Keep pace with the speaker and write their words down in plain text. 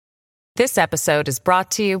This episode is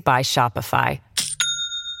brought to you by Shopify.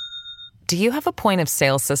 Do you have a point of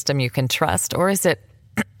sale system you can trust, or is it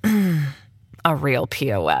a real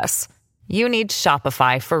POS? You need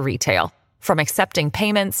Shopify for retail. From accepting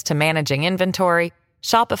payments to managing inventory,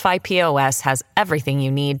 Shopify POS has everything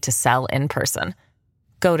you need to sell in person.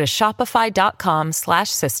 Go to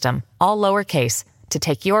shopify.com/system, all lowercase, to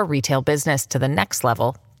take your retail business to the next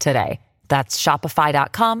level today. That's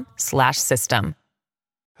shopify.com/system.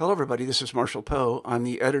 Hello, everybody. This is Marshall Poe. I'm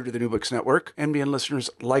the editor of the New Books Network. NBN listeners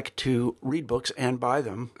like to read books and buy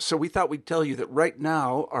them. So we thought we'd tell you that right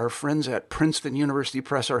now, our friends at Princeton University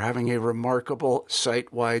Press are having a remarkable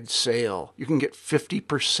site-wide sale. You can get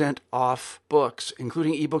 50% off books,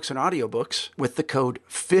 including ebooks and audiobooks, with the code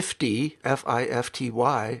 50,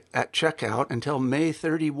 F-I-F-T-Y, at checkout until May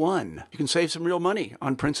 31. You can save some real money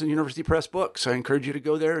on Princeton University Press books. I encourage you to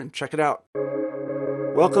go there and check it out.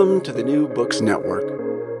 Welcome to the New Books Network.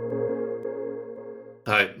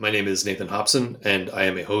 Hi, my name is Nathan Hobson, and I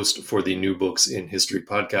am a host for the New Books in History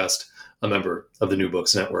podcast, a member of the New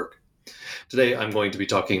Books Network. Today, I'm going to be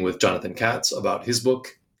talking with Jonathan Katz about his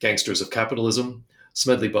book, Gangsters of Capitalism,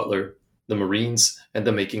 Smedley Butler, the Marines, and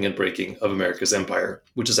the Making and Breaking of America's Empire,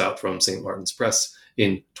 which is out from St. Martin's Press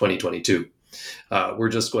in 2022. We're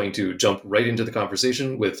just going to jump right into the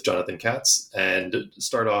conversation with Jonathan Katz and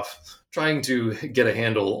start off trying to get a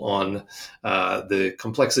handle on the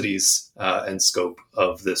complexities and scope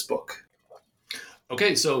of this book.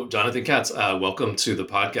 Okay, so Jonathan Katz, welcome to the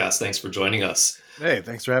podcast. Thanks for joining us. Hey,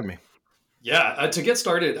 thanks for having me. Yeah, to get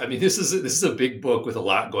started, I mean, this is a big book with a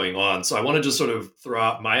lot going on. So I want to just sort of throw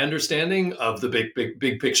out my understanding of the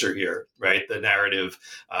big picture here, right? The narrative,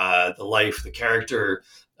 the life, the character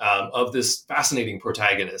of this fascinating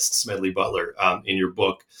protagonist, Smedley Butler, in your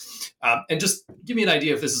book. And just give me an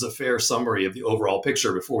idea if this is a fair summary of the overall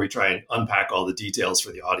picture before we try and unpack all the details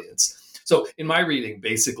for the audience. So in my reading,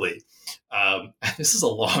 basically, this is a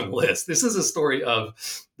long list. This is a story of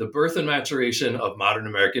the birth and maturation of modern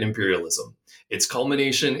American imperialism, its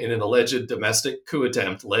culmination in an alleged domestic coup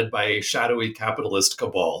attempt led by a shadowy capitalist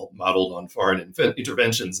cabal modeled on foreign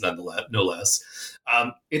interventions, no less.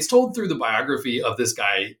 It's told through the biography of this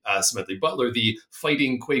guy, Smedley Butler, the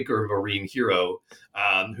fighting Quaker Marine hero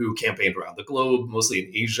who campaigned around the globe, mostly in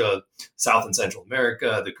Asia, South and Central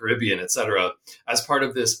America, the Caribbean, etc., as part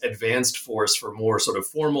of this advanced force for more sort of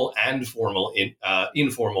formal and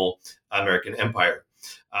informal American empire.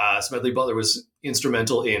 Smedley Butler was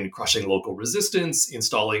instrumental in crushing local resistance,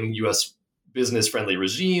 installing U.S. business-friendly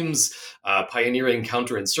regimes, pioneering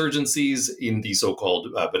counterinsurgencies in the so-called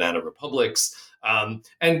banana republics,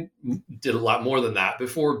 and did a lot more than that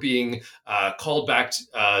before being called back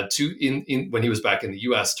when he was back in the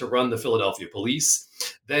U.S. to run the Philadelphia police,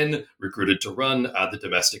 then recruited to run the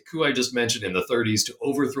domestic coup I just mentioned in the 30s to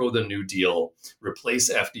overthrow the New Deal,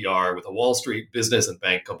 replace FDR with a Wall Street business and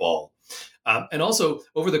bank cabal. And also,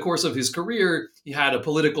 over the course of his career, he had a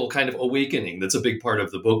political kind of awakening that's a big part of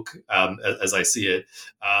the book, as I see it,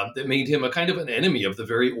 that made him a kind of an enemy of the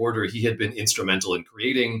very order he had been instrumental in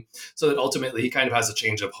creating, so that ultimately he kind of has a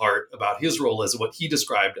change of heart about his role as what he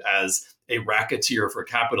described as a racketeer for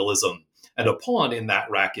capitalism and a pawn in that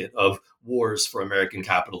racket of wars for American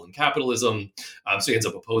capital and capitalism. So he ends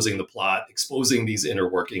up opposing the plot, exposing these inner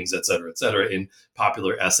workings, et cetera, in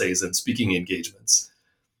popular essays and speaking engagements.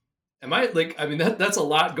 That's a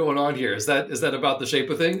lot going on here. Is that about the shape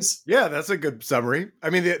of things? Yeah, that's a good summary. I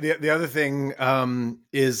mean, the other thing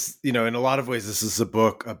is, in a lot of ways, this is a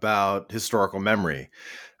book about historical memory.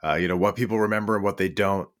 What people remember and what they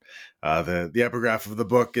don't. The epigraph of the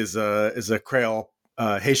book is a Creole,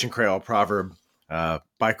 Haitian Creole proverb, "Pas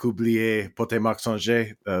qu'oublier peut mal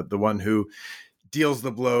songer." The one who deals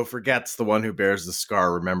the blow forgets; the one who bears the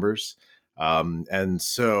scar remembers. And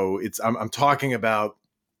so I'm talking about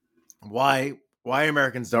why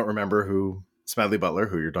Americans don't remember who Smedley Butler,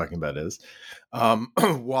 who you're talking about, is,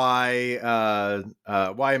 why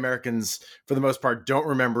Americans, for the most part, don't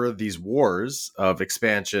remember these wars of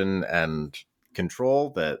expansion and control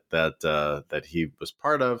that he was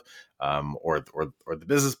part of, or the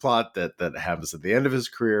business plot that happens at the end of his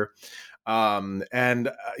career. In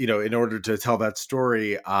order to tell that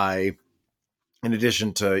story, I, in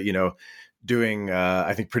addition to doing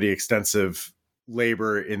I think pretty extensive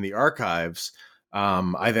labor in the archives,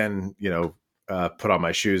 I then put on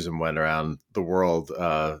my shoes and went around the world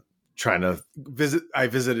trying to visit. I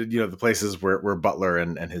visited the places where Butler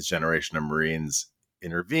and his generation of Marines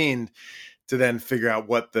intervened, to then figure out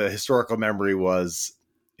what the historical memory was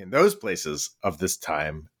in those places of this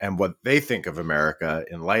time and what they think of America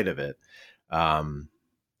in light of it.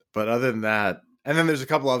 But other than that, And then there's a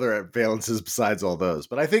couple other valences besides all those.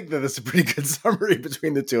 But I think that it's a pretty good summary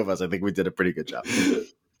between the two of us. I think we did a pretty good job.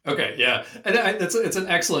 Okay, yeah, and it's an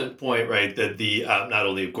excellent point, right? That the not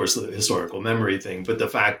only, of course, the historical memory thing, but the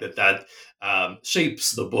fact that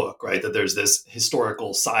shapes the book, right? That there's this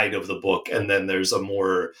historical side of the book, and then there's a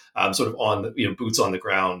more sort of on the, boots on the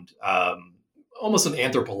ground, almost an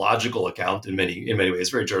anthropological account in many ways,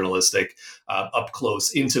 very journalistic, up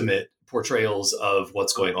close, intimate portrayals of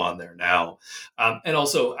what's going on there now, and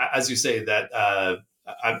also, as you say, that.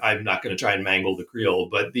 I'm not going to try and mangle the Creole,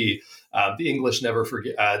 but the English never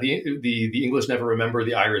forget, the English never remember,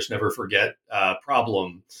 the Irish never forget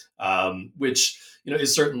problem, which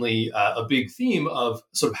is certainly a big theme of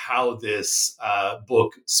sort of how this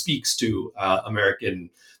book speaks to American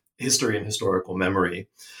history and historical memory.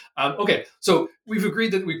 Okay, so we've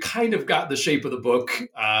agreed that we kind of got the shape of the book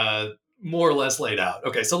more or less laid out.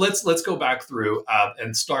 Okay, so let's go back through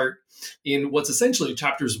and start in what's essentially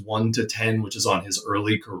chapters 1 to 10, which is on his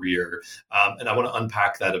early career, and I want to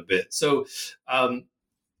unpack that a bit. So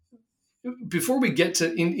before we get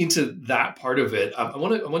into that part of it, I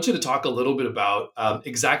want you to talk a little bit about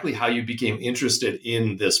exactly how you became interested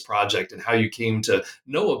in this project and how you came to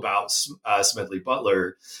know about Smedley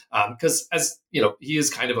Butler, because as you know, he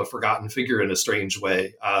is kind of a forgotten figure in a strange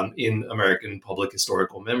way in American public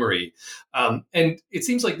historical memory, and it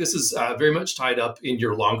seems like this is very much tied up in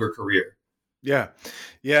your longer career. Yeah.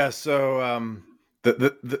 So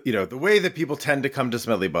the way that people tend to come to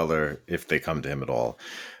Smedley Butler, if they come to him at all,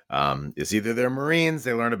 is either they're Marines,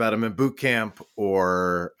 they learn about him in boot camp,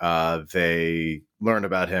 or they learn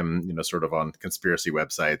about him, sort of on conspiracy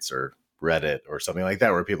websites or Reddit or something like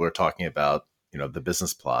that, where people are talking about, the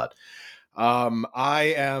business plot.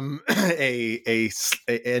 I am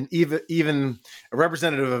an even a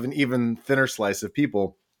representative of an even thinner slice of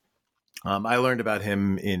people. I learned about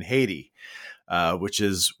him in Haiti, which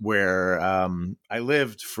is where I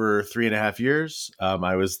lived for 3.5 years.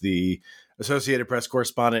 I was the Associated Press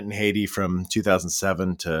correspondent in Haiti from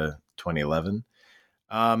 2007 to 2011.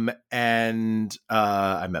 And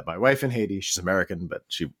I met my wife in Haiti. She's American, but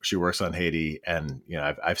she works on Haiti. And,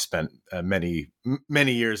 I've spent many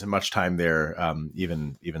years and much time there,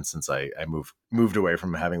 even since I moved away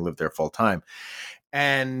from having lived there full time.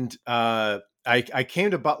 And I came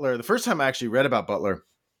to Butler. The first time I actually read about Butler,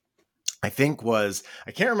 I think I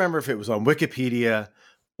can't remember if it was on Wikipedia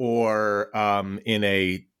or in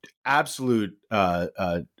a absolute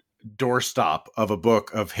doorstop of a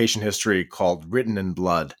book of Haitian history called Written in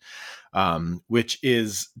Blood, which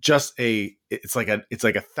is just it's like a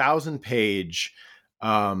 1,000-page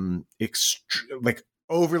like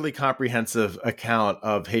overly comprehensive account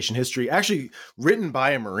of Haitian history, actually written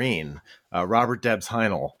by a Marine, Robert Debs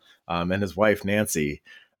Heinel, and his wife Nancy.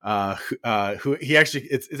 Who he actually,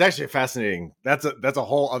 it's actually fascinating. That's a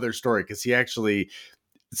whole other story, because he actually,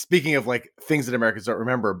 speaking of like things that Americans don't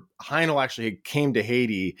remember, Heinel actually came to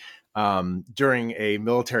Haiti during a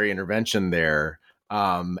military intervention there.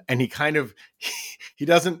 And he kind of, he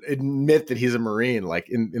doesn't admit that he's a Marine, like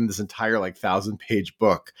in this entire 1,000-page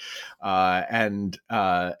book. And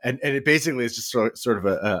it basically is just sort of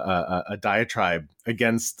a diatribe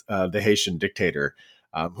against the Haitian dictator,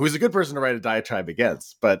 who's a good person to write a diatribe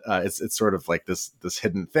against, but it's sort of like this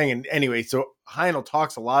hidden thing. And anyway, so Heinel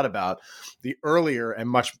talks a lot about the earlier and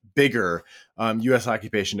much bigger U.S.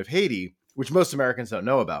 occupation of Haiti, which most Americans don't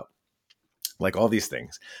know about. Like all these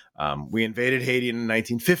things, we invaded Haiti in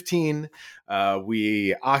 1915.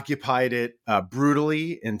 We occupied it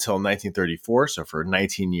brutally until 1934, so for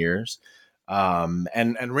 19 years.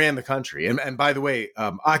 And ran the country. And by the way,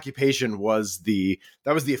 occupation was the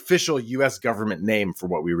official U.S. government name for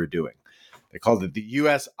what we were doing. They called it the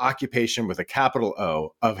U.S. occupation with a capital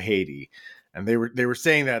O of Haiti. And they were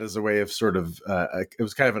saying that as a way of sort of, it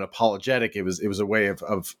was kind of an apologetic. It was a way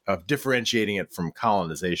of differentiating it from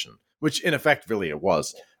colonization, which in effect really it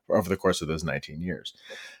was over the course of those 19 years.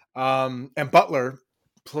 And Butler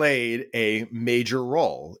played a major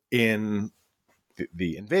role in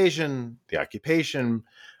the invasion, the occupation.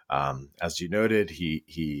 As you noted,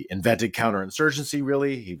 he invented counterinsurgency.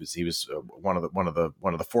 Really, he was one of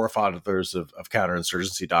the forefathers of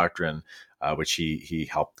counterinsurgency doctrine, which he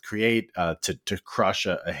helped create to crush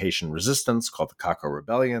a Haitian resistance called the Caco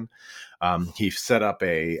Rebellion. He set up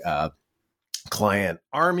a client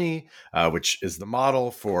army, which is the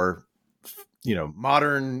model for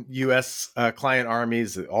modern U.S. Client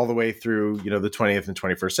armies all the way through, the 20th and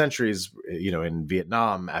 21st centuries, in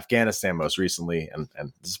Vietnam, Afghanistan most recently, and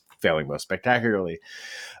failing most spectacularly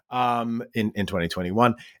in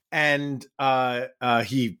 2021. And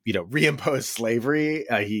he, reimposed slavery.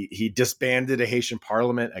 He disbanded a Haitian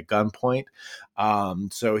parliament at gunpoint.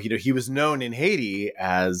 So he was known in Haiti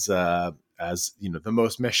as the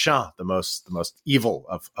most méchant, the most evil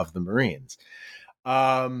of the Marines.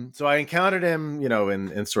 So I encountered him,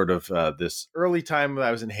 in sort of this early time when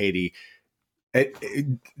I was in Haiti.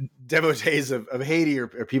 Devotees of Haiti or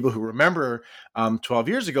people who remember 12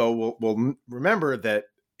 years ago will remember that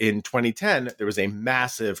in 2010 there was a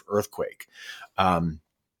massive earthquake,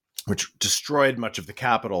 which destroyed much of the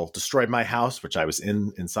capital, destroyed my house, which I was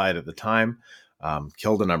inside at the time,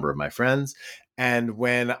 killed a number of my friends. And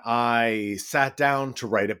when I sat down to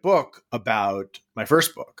write a book about my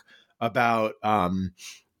first book, about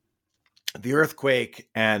the earthquake,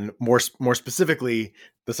 and more specifically,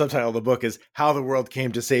 the subtitle of the book is How the World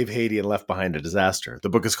Came to Save Haiti and Left Behind a Disaster. The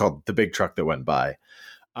book is called The Big Truck That Went By.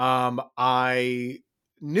 I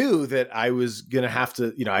knew that I was going to have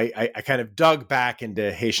to, I kind of dug back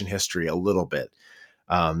into Haitian history a little bit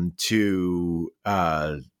to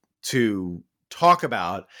talk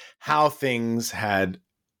about how things had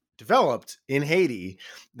developed in Haiti,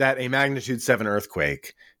 that a magnitude 7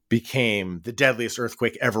 earthquake became the deadliest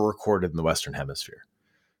earthquake ever recorded in the Western Hemisphere.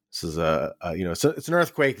 This is it's an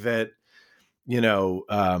earthquake that, there's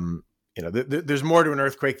more to an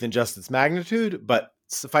earthquake than just its magnitude, but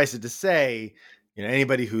suffice it to say,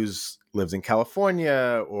 anybody who's lived in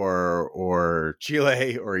California or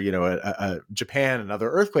Chile or, Japan,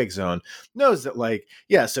 another earthquake zone, knows that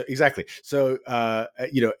so exactly. So,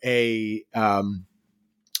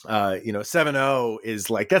 7.0 is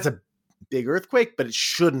that's a big earthquake, but it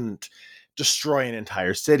shouldn't destroy an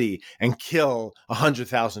entire city and kill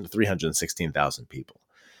 100,000 to 316,000 people.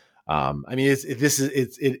 It's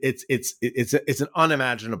an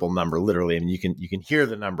unimaginable number, literally. I mean, you can hear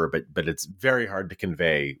the number, but it's very hard to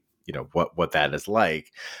convey, what that is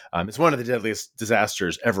like. It's one of the deadliest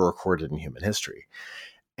disasters ever recorded in human history.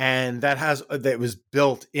 And that was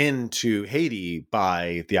built into Haiti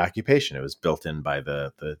by the occupation. It was built in by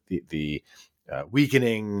the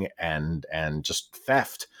weakening and just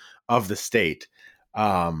theft of the state.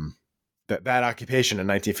 That occupation in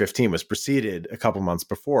 1915 was preceded a couple months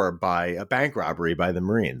before by a bank robbery by the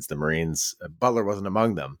Marines. The Marines, Butler wasn't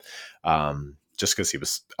among them, just because he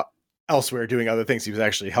was elsewhere doing other things. He was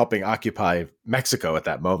actually helping occupy Mexico at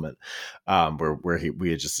that moment, where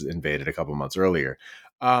we had just invaded a couple months earlier.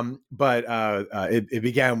 But it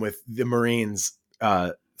began with the Marines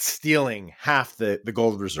stealing half the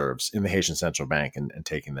gold reserves in the Haitian Central Bank and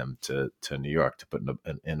taking them to New York to put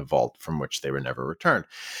in a vault from which they were never returned.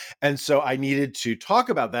 And so I needed to talk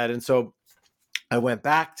about that. And so I went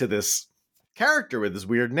back to this character with this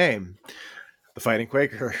weird name, the Fighting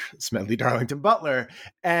Quaker, Smedley Darlington Butler.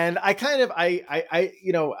 And I kind of, I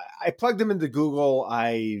plugged him into Google.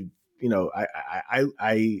 I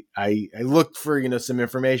looked for, some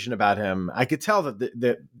information about him. I could tell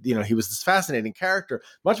that he was this fascinating character,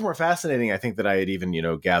 much more fascinating, I think, that I had even,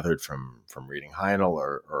 gathered from reading Heinel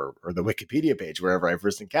or the Wikipedia page, wherever I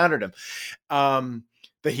first encountered him.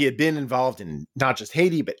 That he had been involved in not just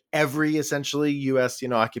Haiti, but every essentially U.S.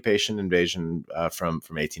 occupation invasion from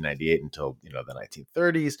 1898 until the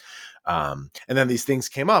 1930s, and then these things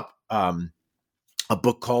came up. A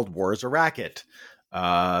book called War is a Racket,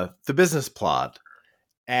 The Business Plot,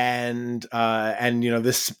 and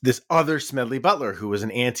this other Smedley Butler, who was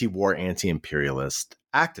an anti-war, anti-imperialist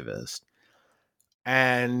activist.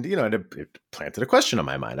 And it planted a question on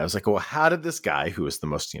my mind. I was like, well, how did this guy, who was the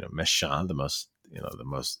most méchant, the most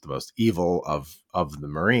evil of the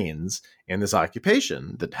Marines in this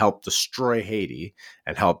occupation that helped destroy Haiti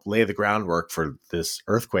and helped lay the groundwork for this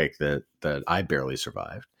earthquake that I barely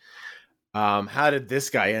survived, how did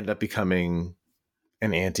this guy end up becoming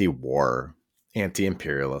an anti-war,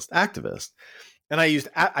 anti-imperialist activist? And I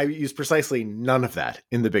used precisely none of that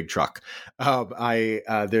in The Big Truck. Butler's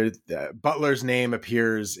name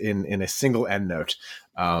appears in a single endnote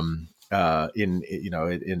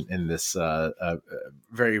in this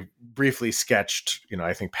very briefly sketched,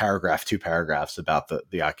 I think two paragraphs about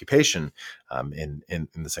the occupation in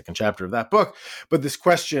the second chapter of that book. But this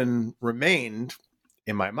question remained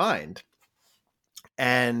in my mind,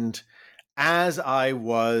 and as I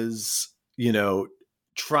was,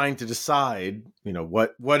 trying to decide,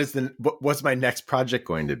 what's my next project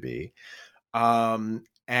going to be, and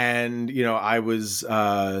I was,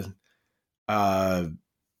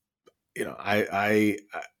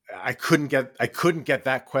 I couldn't get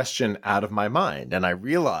that question out of my mind, and I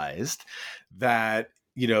realized that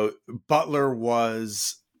Butler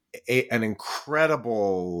was an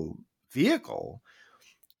incredible vehicle,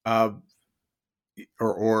 or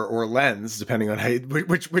lens, depending on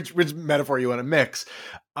which metaphor you want to mix,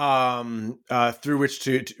 through which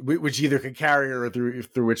which either could carry or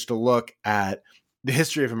through which to look at the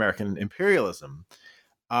history of American imperialism,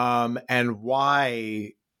 and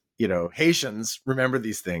why Haitians remember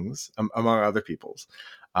these things, among other peoples,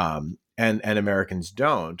 and Americans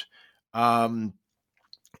don't. And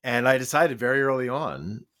I decided very early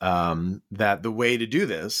on that the way to do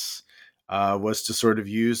this was to sort of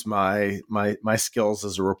use my skills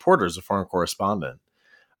as a reporter, as a foreign correspondent,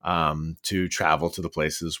 to travel to the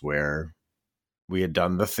places where we had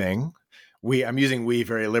done the thing. I'm using "we"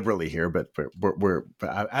 very liberally here, but we're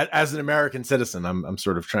as an American citizen, I'm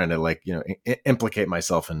sort of trying to implicate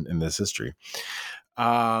myself in this history,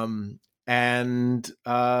 and hence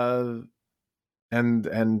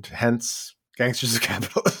Gangsters of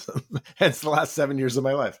Capitalism, hence the last 7 years of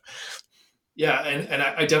my life. Yeah, and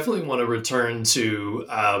I definitely want to return to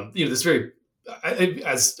this very,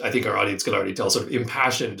 as I think our audience can already tell, sort of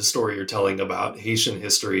impassioned story you're telling about Haitian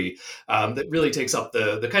history that really takes up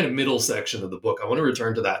the kind of middle section of the book. I want to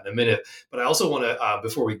return to that in a minute, but I also want to,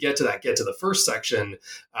 before we get to that, get to the first section,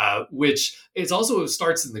 which is also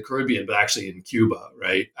starts in the Caribbean, but actually in Cuba,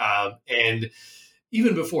 right? And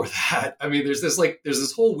even before that, I mean, there's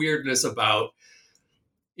this whole weirdness about,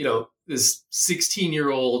 this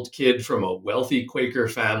 16-year-old kid from a wealthy Quaker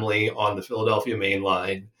family on the Philadelphia Main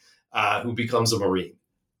Line who becomes a Marine.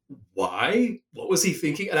 Why? What was he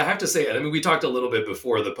thinking? And I have to say, I mean, we talked a little bit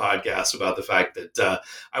before the podcast about the fact that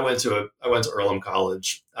I went to Earlham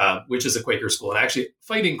College, which is a Quaker school, and actually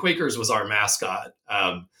Fighting Quakers was our mascot.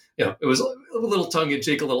 It was a little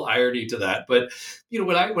tongue-in-cheek, a little irony to that. But,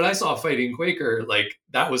 when I saw Fighting Quaker,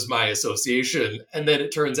 that was my association. And then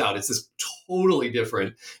it turns out it's this totally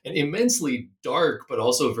different and immensely dark, but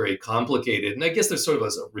also very complicated. And I guess there's sort of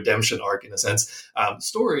a redemption arc, in a sense,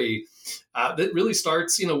 story that really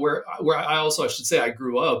starts, where I also, I should say, I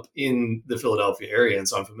grew up in the Philadelphia area. And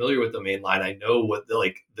so I'm familiar with the Main Line. I know what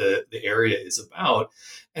the area is about.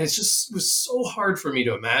 And it was so hard for me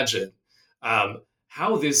to imagine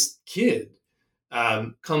how this kid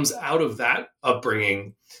comes out of that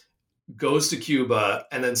upbringing, goes to Cuba,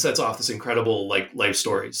 and then sets off this incredible life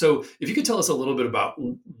story. So if you could tell us a little bit about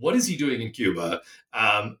what is he doing in Cuba,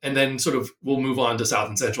 and then sort of we'll move on to South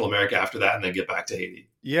and Central America after that, and then get back to Haiti.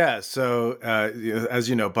 Yeah. So as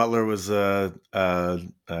you know, Butler was a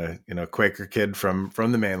Quaker kid from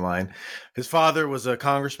the Main Line. His father was a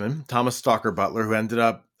congressman, Thomas Stalker Butler, who ended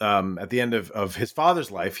up at the end of his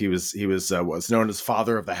father's life, he was known as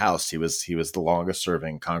Father of the House. He was the longest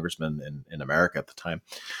serving congressman in America at the time.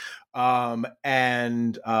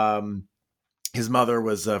 His mother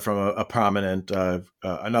was from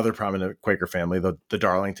another prominent Quaker family, the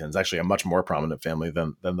Darlingtons, actually a much more prominent family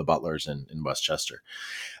than the Butlers in Westchester.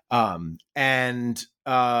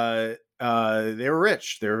 They were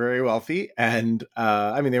rich. They were very wealthy. And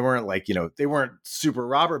I mean, they weren't they weren't super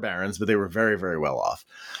robber barons, but they were very, very well off.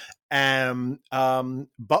 And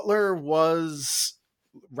Butler was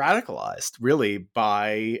radicalized really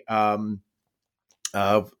by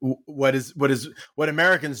what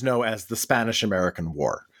Americans know as the Spanish-American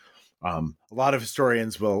War. A lot of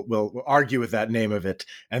historians will argue with that name of it,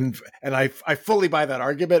 and I fully buy that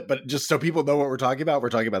argument. But just so people know what we're talking about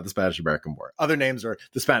the Spanish-American War. Other names are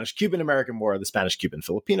the Spanish-Cuban-American War, the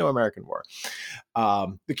Spanish-Cuban-Filipino-American War,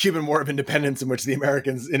 the Cuban War of Independence, in which the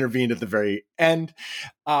Americans intervened at the very end.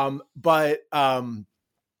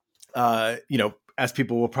 As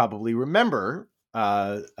people will probably remember,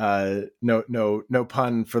 no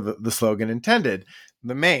pun for the slogan intended.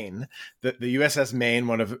 The Maine, the USS Maine,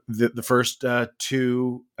 one of the first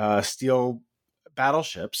two steel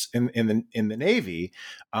battleships in the Navy,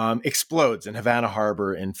 explodes in Havana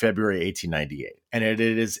Harbor in February 1898, and it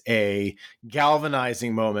is a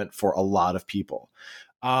galvanizing moment for a lot of people.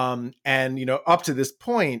 Up to this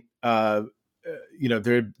point, there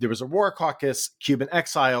was a war caucus, Cuban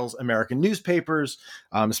exiles, American newspapers,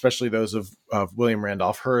 especially those of William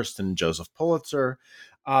Randolph Hearst and Joseph Pulitzer.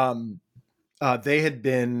 They had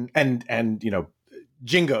been, and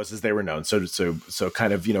Jingos, as they were known. So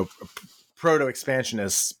kind of,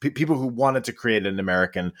 proto-expansionists, people who wanted to create an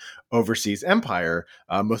American overseas empire,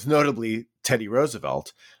 most notably Teddy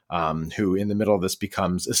Roosevelt, who in the middle of this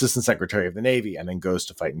becomes Assistant Secretary of the Navy and then goes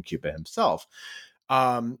to fight in Cuba himself.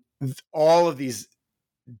 All of these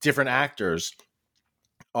different actors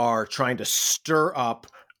are trying to stir up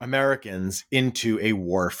Americans into a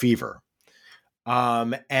war fever.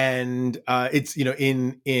 And it's,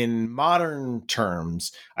 in modern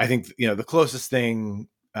terms, I think, the closest thing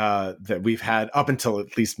that we've had up until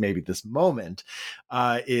at least maybe this moment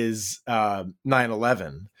is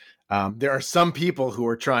 9/11. There are some people who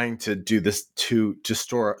are trying to do this to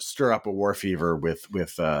stir up a war fever with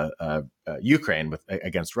Ukraine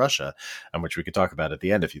against Russia, which we could talk about at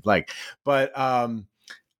the end if you'd like. But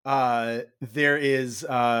there is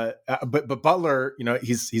but Butler,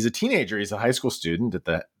 he's a teenager. He's a high school student at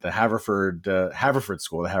the Haverford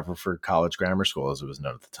School, the Haverford College Grammar School, as it was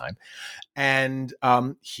known at the time, and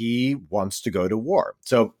he wants to go to war.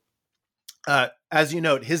 So as you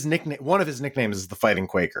note, one of his nicknames is the Fighting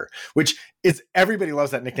Quaker, which is, everybody loves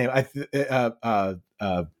that nickname.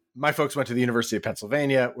 My folks went to the University of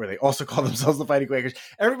Pennsylvania, where they also call themselves the Fighting Quakers.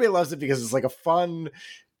 Everybody loves it because it's like a fun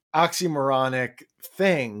oxymoronic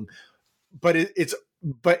thing, but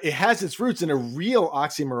it has its roots in a real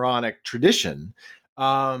oxymoronic tradition.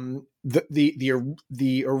 The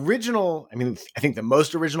original, I think the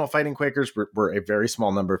most original Fighting Quakers were a very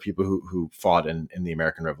small number of people who fought in the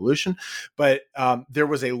American Revolution, but there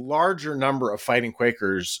was a larger number of Fighting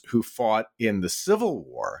Quakers who fought in the Civil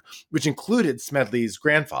War, which included Smedley's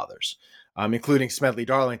grandfathers, including Smedley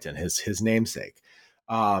Darlington, his namesake.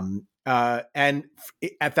 And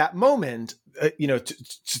at that moment,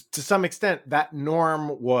 to some extent, that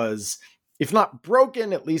norm was, if not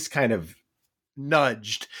broken, at least kind of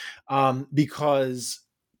nudged, because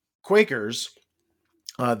Quakers,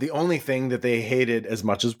 the only thing that they hated as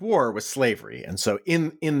much as war was slavery. And so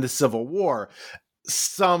in the Civil War,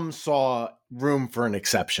 some saw room for an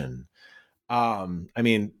exception.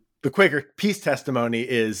 The Quaker peace testimony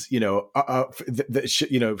is,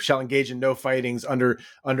 shall engage in no fightings under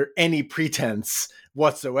any pretense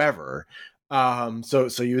whatsoever. So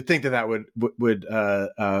you would think that would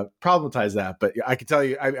problematize that, but I can tell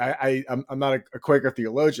you, I'm not a Quaker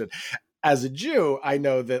theologian. As a Jew, I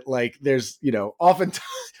know that, like, there's,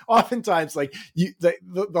 oftentimes like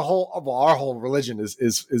the whole of our whole religion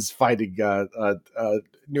is fighting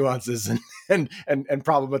nuances and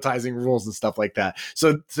problematizing rules and stuff like that.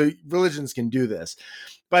 So religions can do this.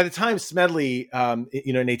 By the time Smedley, in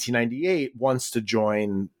 1898, wants to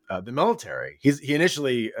join the military, he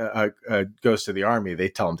initially goes to the Army. They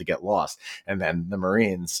tell him to get lost, and then the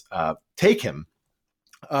Marines take him.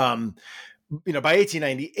 By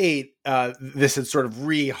 1898, this had sort of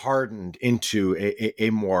re-hardened into a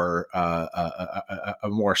more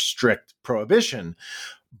strict prohibition.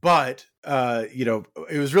 But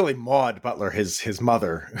it was really Maud Butler, his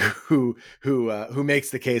mother, who makes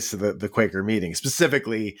the case to the Quaker meeting.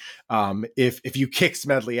 Specifically, if you kick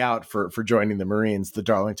Smedley out for joining the Marines, the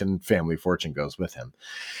Darlington family fortune goes with him.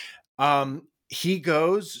 He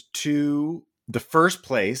goes to the first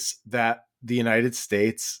place that the United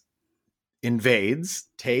States invades,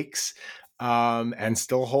 takes, and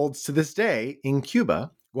still holds to this day in Cuba,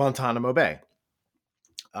 Guantanamo Bay.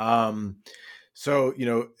 So,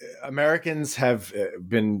 Americans have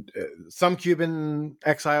been, some Cuban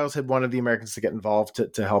exiles had wanted the Americans to get involved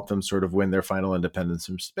to help them sort of win their final independence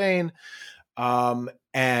from Spain.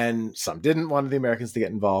 And some didn't want the Americans to get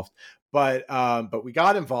involved, but we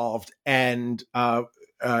got involved, and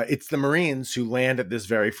it's the Marines who land at this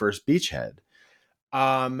very first beachhead.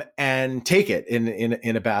 And take it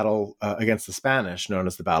in a battle against the Spanish, known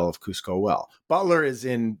as the Battle of Cusco Well. Butler is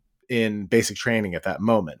in basic training at that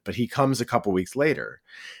moment, but he comes a couple weeks later,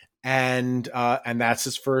 and that's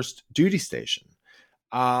his first duty station.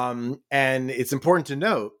 And it's important to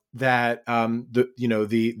note that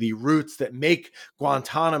the roots that make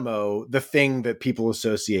Guantanamo the thing that people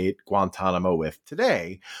associate Guantanamo with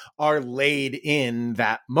today are laid in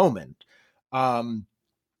that moment.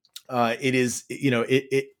 It is,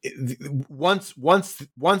 once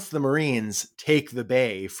the Marines take the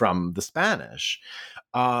bay from the Spanish,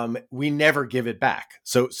 we never give it back.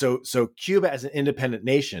 So Cuba as an independent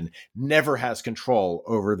nation never has control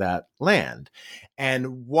over that land.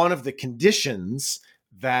 And one of the conditions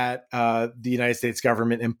that the United States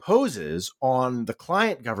government imposes on the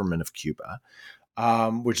client government of Cuba,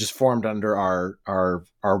 which is formed under our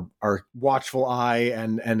watchful eye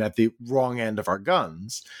and at the wrong end of our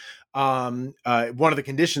guns. One of the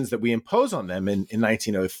conditions that we impose on them in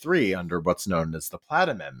 1903 under what's known as the Platt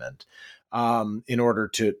Amendment, in order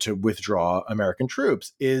to withdraw American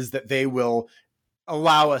troops, is that they will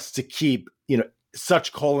allow us to keep,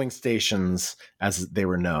 such coaling stations as they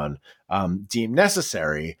were known, deemed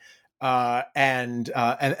necessary. And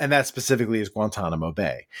that specifically is Guantanamo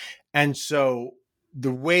Bay. And so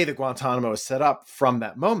the way that Guantanamo is set up from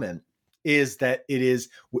that moment is that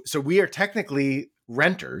we are technically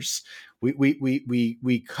renters.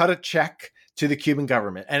 We cut a check to the Cuban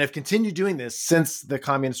government and have continued doing this since the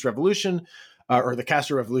Communist Revolution, or the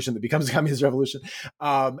Castro Revolution that becomes the Communist Revolution,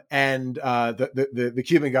 and the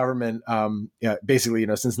Cuban government, basically,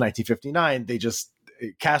 since 1959,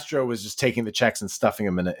 Castro was just taking the checks and stuffing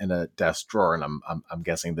them in a desk drawer, and I'm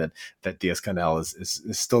guessing that Diaz-Canel is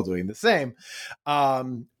still doing the same.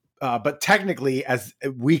 But technically, as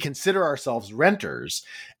we consider ourselves renters,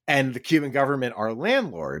 and the Cuban government our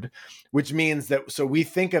landlord, which means that, so we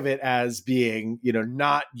think of it as being,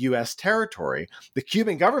 not U.S. territory. The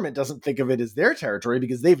Cuban government doesn't think of it as their territory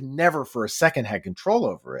because they've never for a second had control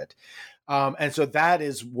over it. And so that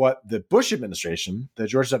is what the Bush administration, the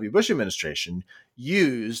George W. Bush administration,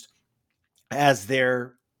 used as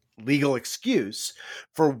their legal excuse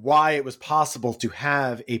for why it was possible to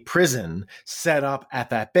have a prison set up at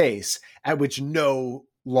that base at which no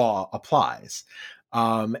law applies.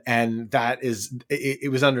 And that is, it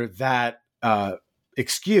was under that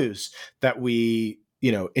excuse that we,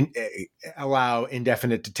 allow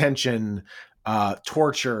indefinite detention,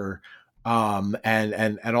 torture,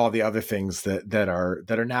 and all the other things that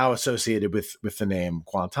are now associated with the name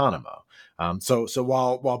Guantanamo. So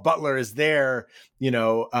while Butler is there,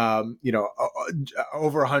 over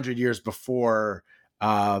 100 years before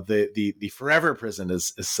the forever prison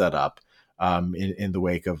is set up in the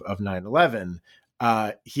wake of 9/11,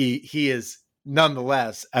 he is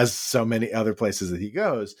nonetheless, as so many other places that he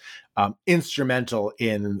goes, instrumental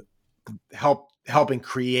in helping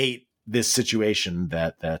create this situation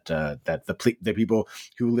that the people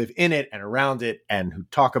who live in it and around it and who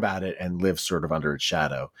talk about it and live sort of under its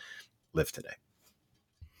shadow live today.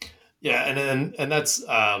 Yeah, and that's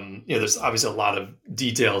there's obviously a lot of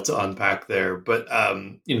detail to unpack there, but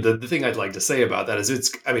the thing I'd like to say about that is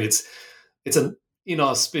it's an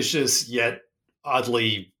inauspicious yet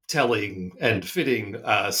oddly telling and fitting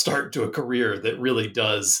start to a career that really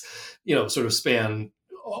does sort of span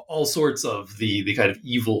all sorts of the kind of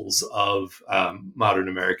evils of modern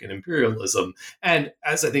American imperialism. And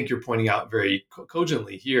as I think you're pointing out very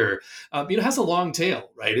cogently here, it has a long tail,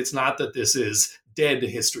 right? It's not that this is dead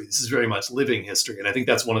history. This is very much living history. And I think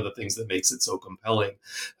that's one of the things that makes it so compelling.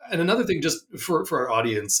 And another thing, just for our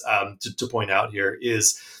audience to point out here,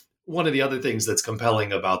 is one of the other things that's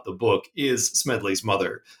compelling about the book is Smedley's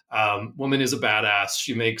mother. Woman is a badass.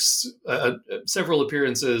 She makes several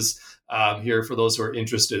appearances here for those who are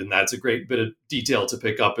interested in that. It's a great bit of detail to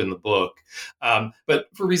pick up in the book. But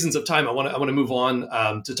for reasons of time, I want to move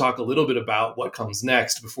on to talk a little bit about what comes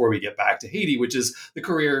next before we get back to Haiti, which is the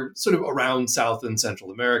career sort of around South and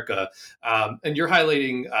Central America. And you're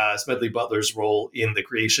highlighting Smedley Butler's role in the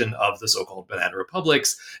creation of the so-called banana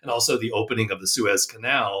republics and also the opening of the Suez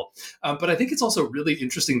Canal. But I think it's also really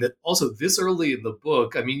interesting that also this early in the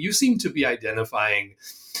book, you seem to be identifying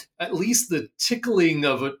at least the tickling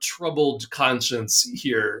of a troubled conscience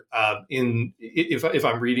here, if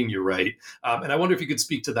I'm reading you right. And I wonder if you could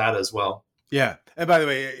speak to that as well. Yeah. And by the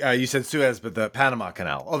way, you said Suez, but the Panama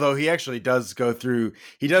Canal, although he actually does go through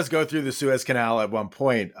the Suez Canal at one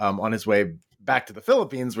point on his way back to the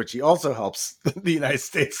Philippines, which he also helps the United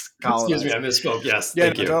States colonize. Excuse me, I misspoke. Yes.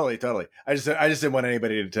 Yeah, totally. I just didn't want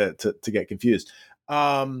anybody to get confused.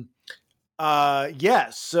 So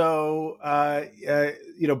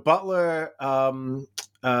Butler,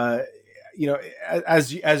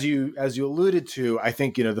 as you alluded to, I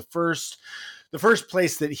think the first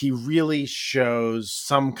place that he really shows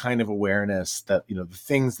some kind of awareness that the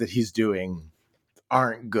things that he's doing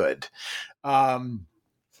aren't good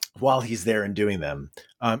while he's there and doing them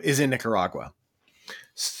is in Nicaragua.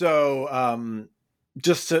 So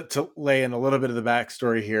just to lay in a little bit of the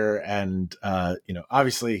backstory here, and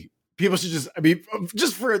obviously people should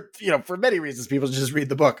just for many reasons, people should just read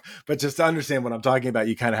the book. But just to understand what I'm talking about,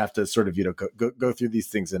 you kind of have to sort of, go through these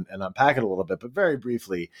things and unpack it a little bit. But very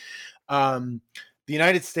briefly, the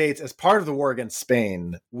United States, as part of the war against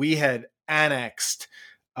Spain, we had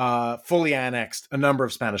fully annexed a number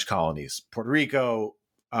of Spanish colonies, Puerto Rico,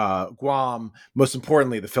 Guam, most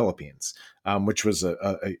importantly, the Philippines, which was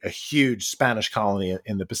a huge Spanish colony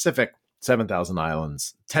in the Pacific. 7,000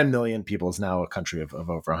 islands, 10 million people, is now a country of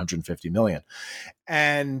over 150 million.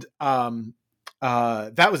 And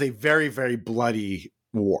that was a very, very bloody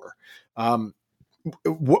war. When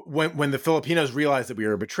the Filipinos realized that we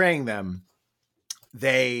were betraying them,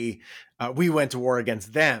 we went to war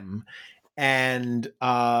against them. And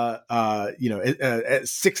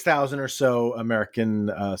 6,000 or so American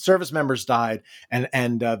service members died,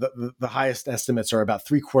 and the highest estimates are about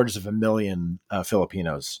 750,000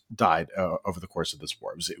 Filipinos died over the course of this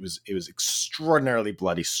war. It was extraordinarily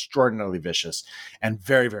bloody, extraordinarily vicious, and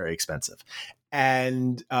very, very expensive.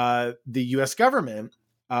 And the U.S. government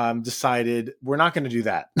decided we're not going to do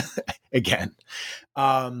that again.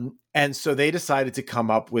 And so they decided to come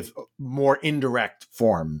up with more indirect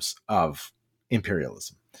forms of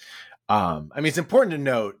imperialism. I mean, it's important to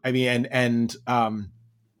note, I mean,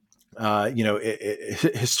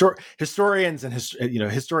 historians and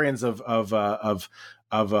historians of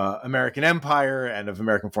American empire and of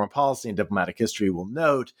American foreign policy and diplomatic history will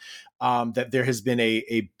note that there has been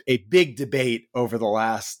a big debate over the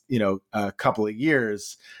last couple of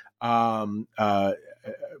years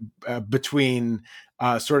between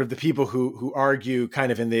sort of the people who argue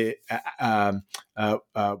kind of in the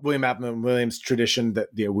William Appleton Williams tradition that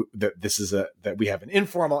that this is that we have an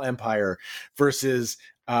informal empire versus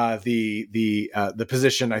the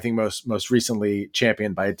position I think most recently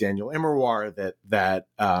championed by Daniel Immerwahr that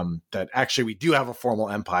actually we do have a formal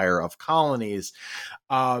empire of colonies,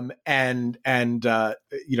 and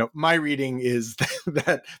my reading is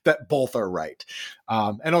that both are right,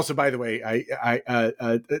 and also by the way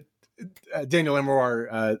Daniel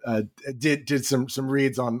Immerwahr did some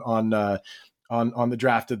reads on the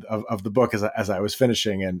draft of the book as I was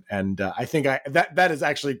finishing, and I think that is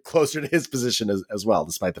actually closer to his position as well,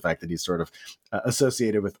 despite the fact that he's sort of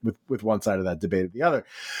associated with one side of that debate or the other.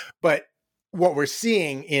 But what we're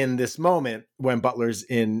seeing in this moment when Butler's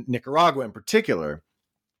in Nicaragua in particular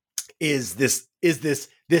is this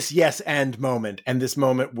yes and moment, and this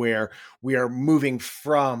moment where we are moving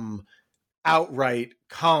from outright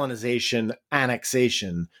colonization,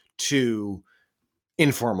 annexation to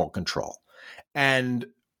informal control. And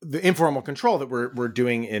the informal control that we're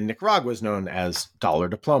doing in Nicaragua is known as dollar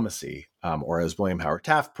diplomacy, or as William Howard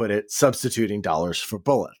Taft put it, substituting dollars for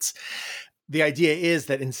bullets. The idea is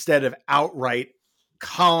that instead of outright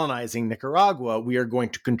colonizing Nicaragua, we are going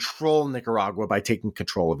to control Nicaragua by taking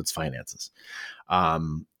control of its finances.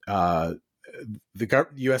 The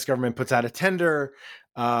U.S. government puts out a tender.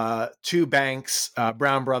 Two banks,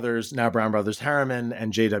 Brown Brothers, now Brown Brothers Harriman,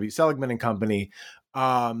 and J.W. Seligman and Company,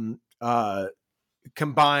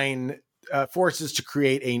 combine forces to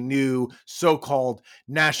create a new so-called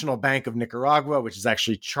National Bank of Nicaragua, which is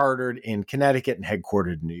actually chartered in Connecticut and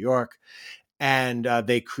headquartered in New York. And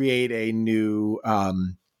they create a new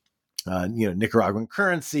Nicaraguan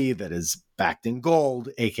currency that is backed in gold,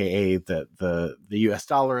 aka the US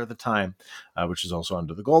dollar at the time, which is also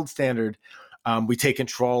under the gold standard. We take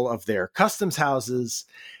control of their customs houses,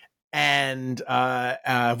 and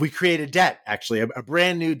we create a debt, actually a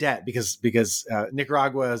brand new debt, because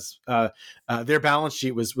Nicaragua's their balance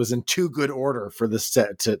sheet was in too good order for this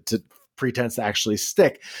to pretense to actually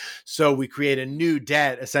stick. So we create a new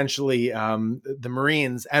debt. Essentially, the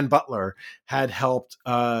Marines and Butler had helped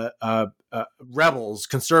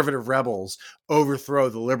conservative rebels, overthrow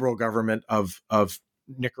the liberal government of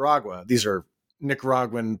Nicaragua. These are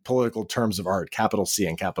Nicaraguan political terms of art, capital C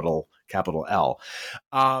and capital L.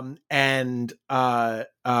 And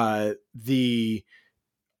the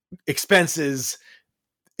expenses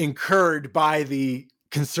incurred by the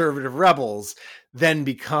conservative rebels then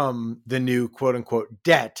become the new quote unquote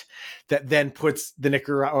debt that then puts the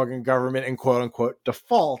Nicaraguan government in quote unquote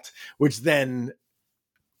default, which then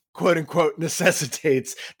quote unquote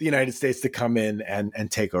necessitates the United States to come in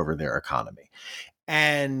and take over their economy.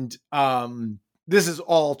 And this is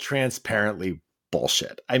all transparently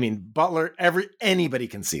bullshit. I mean, Butler, anybody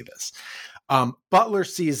can see this. Butler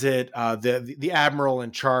sees it. The admiral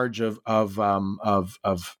in charge of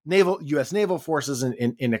U.S. naval forces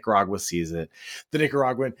in Nicaragua sees it.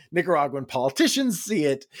 The Nicaraguan politicians see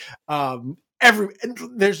it.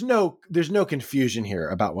 There's no confusion here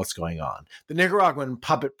about what's going on. The Nicaraguan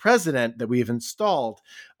puppet president that we've installed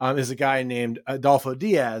is a guy named Adolfo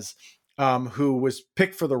Diaz, who was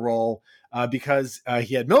picked for the role because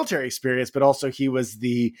he had military experience, but also he was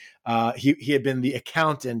he had been the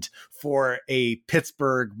accountant for a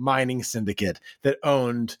Pittsburgh mining syndicate that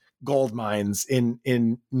owned gold mines in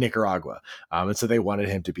Nicaragua, and so they wanted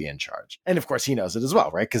him to be in charge. And of course, he knows it as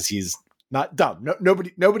well, right? Because he's not dumb.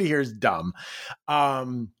 Nobody here is dumb.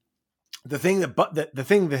 The thing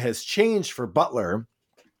that has changed for Butler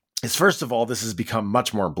is, first of all, this has become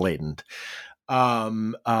much more blatant.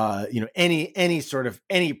 Any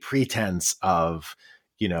pretense of,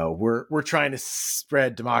 we're trying to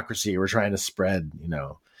spread democracy, we're trying to spread,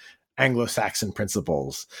 Anglo-Saxon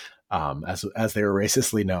principles, as they were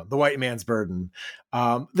racistly known, the white man's burden.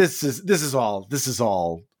 This is all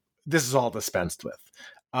dispensed with.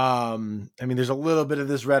 I mean, there's a little bit of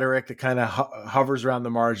this rhetoric that kind of hovers around the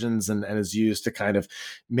margins and is used to kind of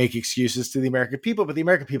make excuses to the American people, but the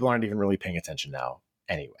American people aren't even really paying attention now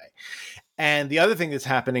anyway. And the other thing that's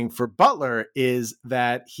happening for Butler is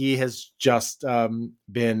that he has just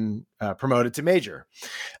been promoted to major.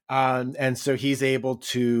 And so he's able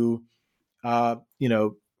to,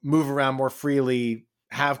 move around more freely,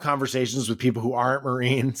 have conversations with people who aren't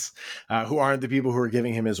Marines, who aren't the people who are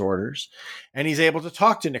giving him his orders. And he's able to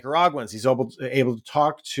talk to Nicaraguans. He's able to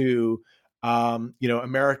talk to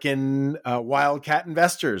American wildcat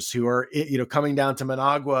investors who are, coming down to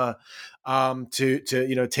Managua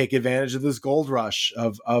to take advantage of this gold rush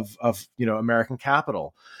of American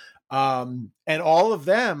capital. And all of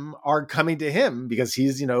them are coming to him because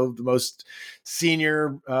he's, the most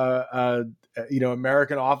senior,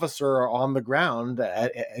 American officer on the ground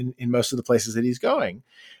in most of the places that he's going.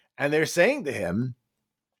 And they're saying to him,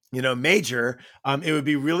 Major, it would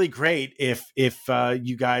be really great if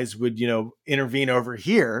you guys would, intervene over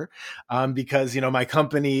here, because, my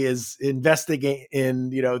company is investigating in,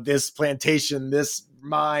 this plantation, this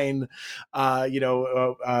mine,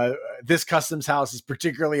 this customs house is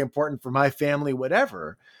particularly important for my family,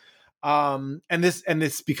 whatever. And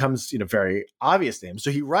this becomes, very obvious to him. So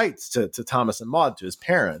he writes to Thomas and Maud, to his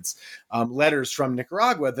parents, letters from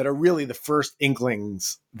Nicaragua that are really the first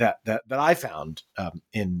inklings that I found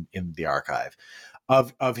in the archive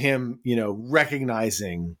of him,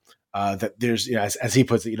 recognizing that there's, as he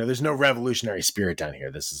puts it, there's no revolutionary spirit down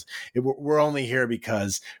here. We're only here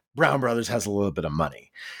because Brown Brothers has a little bit of money.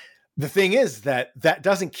 The thing is that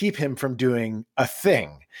doesn't keep him from doing a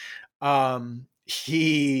thing.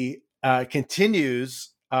 He continues,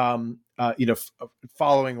 following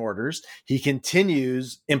orders. He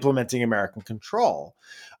continues implementing American control.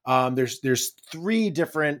 There's three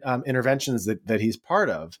different interventions that he's part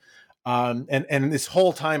of. And this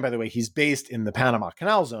whole time, by the way, he's based in the Panama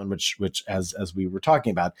Canal Zone, which as we were talking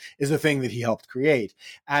about, is a thing that he helped create.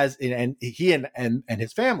 And he and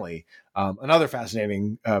his family, another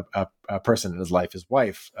fascinating person in his life, his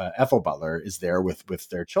wife Ethel Butler, is there with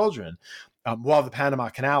their children while the Panama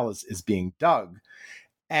Canal is being dug,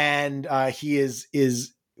 and he is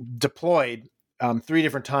deployed 3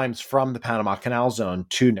 different times from the Panama Canal Zone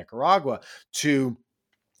to Nicaragua to.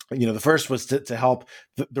 The first was to help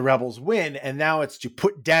the rebels win, and now it's to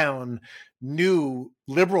put down new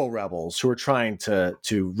liberal rebels who are trying to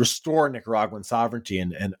restore Nicaraguan sovereignty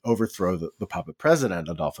and overthrow the puppet president,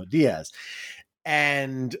 Adolfo Diaz.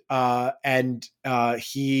 And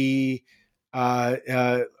he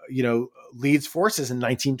leads forces in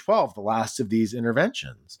 1912, the last of these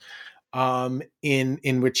interventions,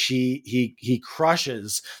 in which he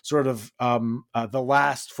crushes sort of the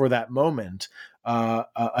last, for that moment,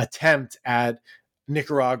 attempt at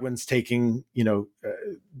Nicaraguans taking,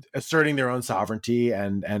 asserting their own sovereignty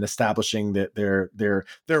and establishing their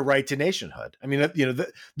right to nationhood. I mean,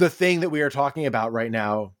 the thing that we are talking about right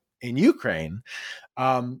now in Ukraine,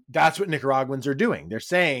 that's what Nicaraguans are doing. They're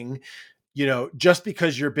saying, just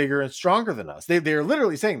because you're bigger and stronger than us, they're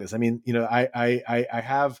literally saying this. I mean, I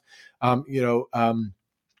have,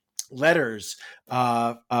 letters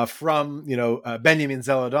from Benjamin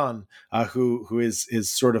Zeledon, who is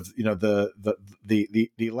sort of the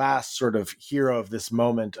last sort of hero of this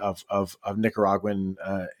moment of Nicaraguan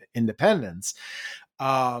independence,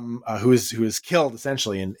 who is killed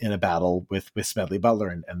essentially in a battle with Smedley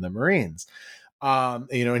Butler and the Marines.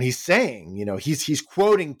 And he's saying, he's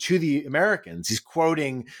quoting to the Americans, he's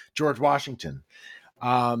quoting George Washington.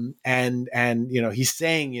 And he's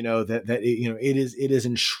saying, it is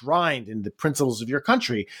enshrined in the principles of your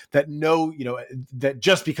country that that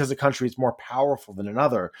just because a country is more powerful than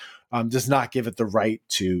another, does not give it the right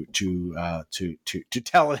to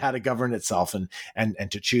tell it how to govern itself and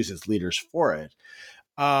to choose its leaders for it.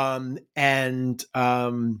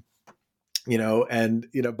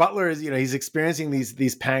 Butler is, he's experiencing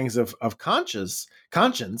these pangs of conscience,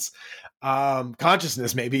 consciousness,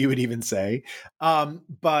 maybe you would even say,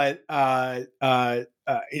 but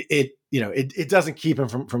it doesn't keep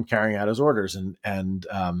him from carrying out his orders, and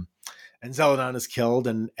Zeledon is killed,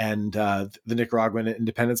 and the Nicaraguan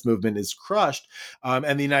independence movement is crushed,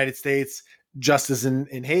 and the United States, just as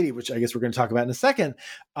in Haiti, which I guess we're going to talk about in a second,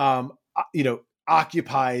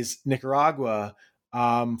 occupies Nicaragua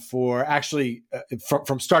for actually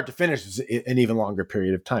from start to finish an even longer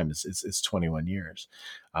period of time. It's 21 years.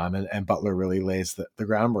 And Butler really lays the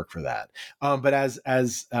groundwork for that. But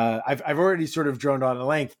as I've already sort of droned on at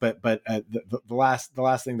length, but the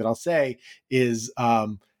last thing that I'll say is,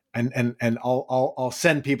 and I'll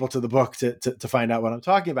send people to the book to find out what I'm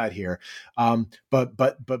talking about here. But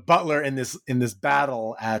Butler in this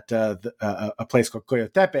battle at a place called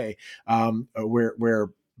Coyotepe, where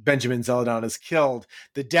Benjamin Zeledon is killed,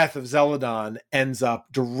 the death of Zeledon ends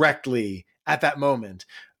up directly at that moment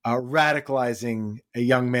radicalizing a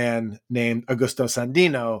young man named Augusto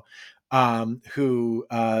Sandino, who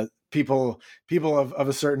people of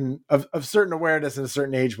a certain awareness and a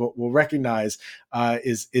certain age will recognize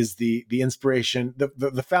is the inspiration,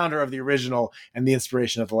 the founder of the original and the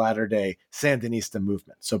inspiration of the latter day Sandinista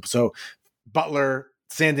movement. So Butler,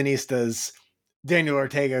 Sandinistas, Daniel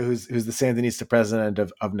Ortega, who's the Sandinista president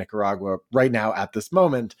of Nicaragua right now at this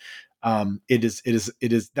moment. It is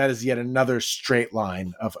that is yet another straight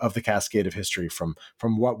line of the cascade of history from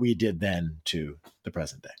what we did then to the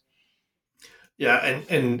present day. Yeah,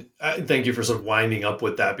 and thank you for sort of winding up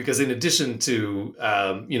with that, because in addition to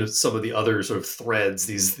some of the other sort of threads,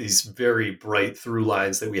 these very bright through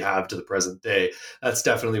lines that we have to the present day, that's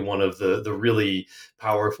definitely one of the really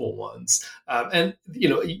powerful ones. And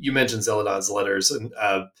you mentioned Zeledon's letters, and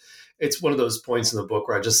it's one of those points in the book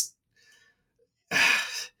where I just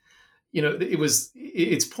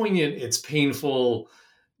it's poignant, it's painful,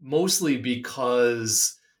 mostly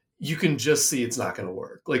because you can just see it's not going to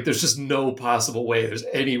work. Like, there's just no possible way there's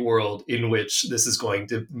any world in which this is going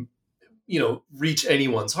to, reach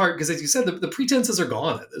anyone's heart. Because as you said, the pretenses are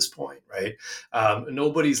gone at this point, right?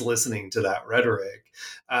 Nobody's listening to that rhetoric.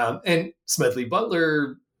 And Smedley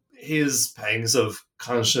Butler, his pangs of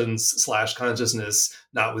conscience/consciousness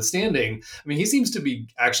notwithstanding, I mean, he seems to be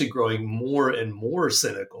actually growing more and more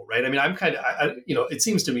cynical, right? I mean, I'm kind of, it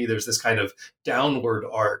seems to me there's this kind of downward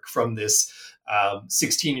arc from this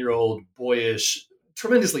 16-year-old boyish,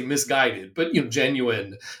 tremendously misguided, but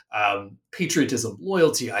genuine patriotism,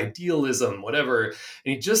 loyalty, idealism, whatever. And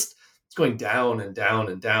he just it's going down and down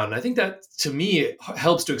and down. And I think that, to me, it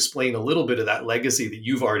helps to explain a little bit of that legacy that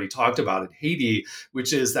you've already talked about in Haiti,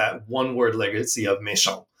 which is that one-word legacy of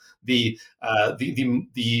méchant. The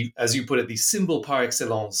as you put it, the symbol par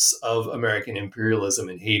excellence of American imperialism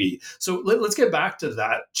in Haiti. So let's get back to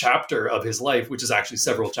that chapter of his life, which is actually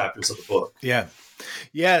several chapters of the book. Yeah.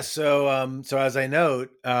 So as I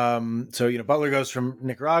note, Butler goes from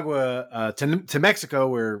Nicaragua to Mexico,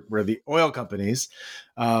 where the oil companies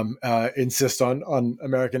insist on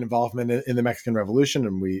American involvement in the Mexican Revolution,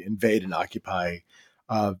 and we invade and occupy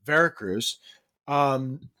Veracruz.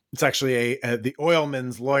 It's actually the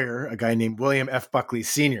oilman's lawyer, a guy named William F. Buckley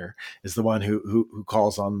Sr., is the one who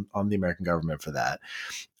calls on the American government for that.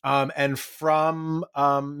 And from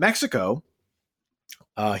Mexico,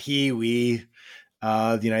 the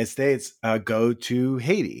United States go to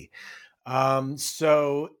Haiti.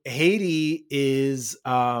 So Haiti is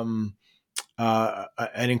an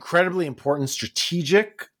incredibly important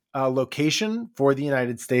strategic location for the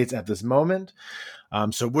United States at this moment.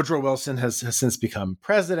 So Woodrow Wilson has since become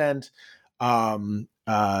president. The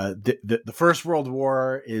First World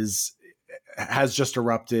War has just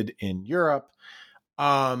erupted in Europe.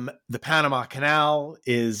 The Panama Canal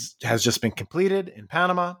has just been completed in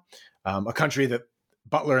Panama, a country that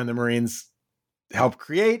Butler and the Marines helped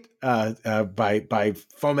create by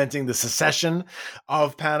fomenting the secession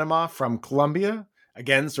of Panama from Colombia.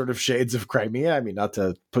 Again, sort of shades of Crimea. I mean, not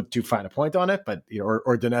to put too fine a point on it, but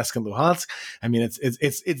or Donetsk and Luhansk. I mean,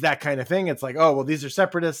 it's that kind of thing. It's like, oh well, these are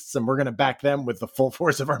separatists, and we're going to back them with the full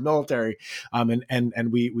force of our military, and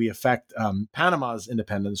we affect Panama's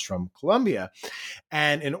independence from Colombia,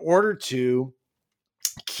 and in order to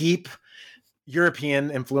keep European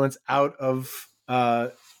influence out of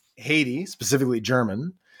Haiti, specifically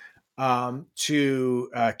German. To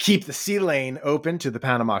keep the sea lane open to the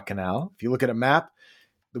Panama Canal. If you look at a map,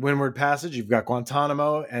 the Windward Passage, you've got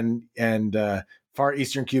Guantanamo and far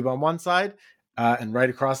eastern Cuba on one side, and right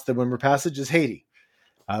across the Windward Passage is Haiti.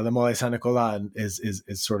 The Mole San Nicolas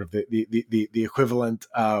is sort of the equivalent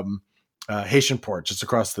Haitian port just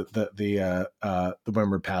across the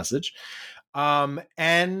Windward Passage,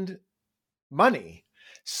 and money.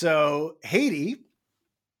 So Haiti,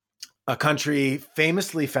 a country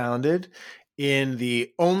famously founded in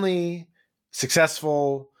the only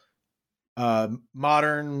successful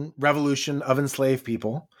modern revolution of enslaved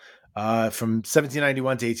people from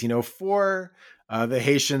 1791 to 1804. The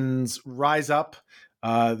Haitians rise up,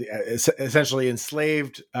 essentially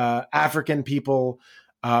enslaved African people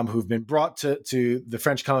who've been brought to the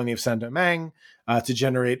French colony of Saint-Domingue to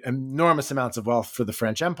generate enormous amounts of wealth for the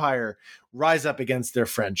French Empire, rise up against their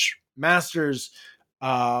French masters,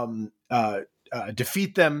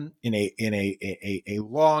 defeat them in a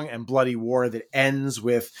long and bloody war that ends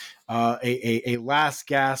with a last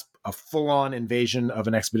gasp, a full-on invasion of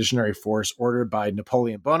an expeditionary force ordered by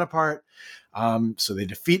Napoleon Bonaparte. So they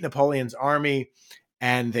defeat Napoleon's army,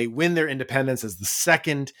 and they win their independence as the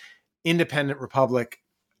second independent republic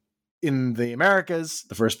in the Americas,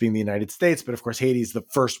 the first being the United States. But of course, Haiti is the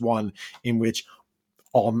first one in which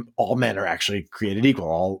all men are actually created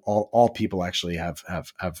equal. All people actually have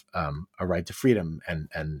a right to freedom,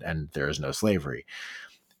 and there is no slavery.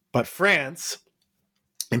 But France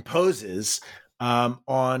imposes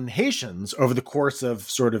on Haitians over the course of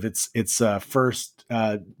sort of its first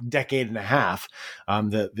decade and a half.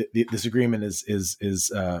 This agreement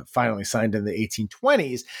is finally signed in the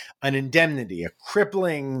 1820s, an indemnity, a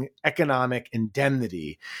crippling economic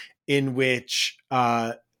indemnity, in which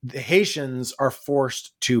the Haitians are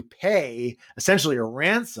forced to pay essentially a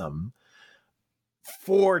ransom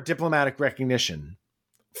for diplomatic recognition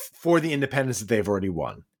for the independence that they've already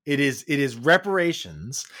won. It is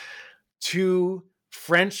reparations to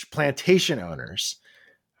French plantation owners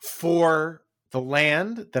for the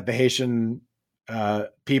land that the Haitian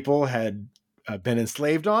people had been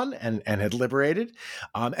enslaved on and had liberated,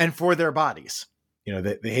 and for their bodies. You know,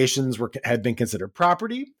 the Haitians had been considered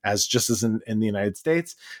property, as just as in the United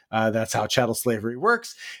States. That's how chattel slavery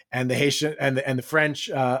works. And the Haitian and the French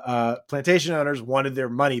plantation owners wanted their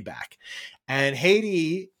money back. And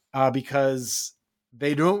Haiti, because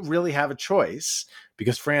they don't really have a choice,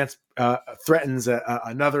 because France threatens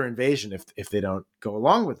another invasion if they don't go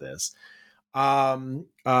along with this,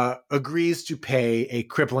 agrees to pay a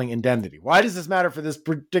crippling indemnity. Why does this matter for this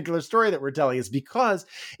particular story that we're telling? It's because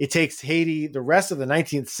it takes Haiti the rest of the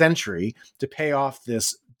 19th century to pay off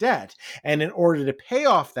this debt. And in order to pay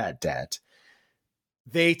off that debt,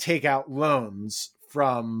 they take out loans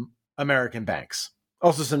from American banks.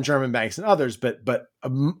 Also some German banks and others, but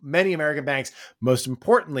many American banks, most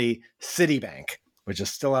importantly, Citibank, which is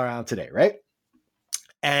still around today, right?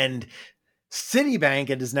 And Citibank,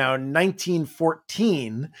 it is now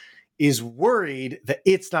 1914, is worried that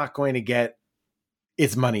it's not going to get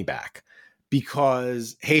its money back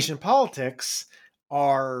because Haitian politics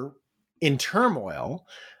are in turmoil,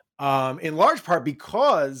 in large part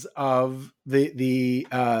because of the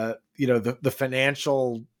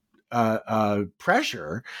financial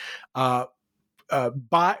pressure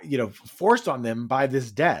forced on them by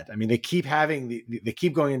this debt. I mean, they keep having they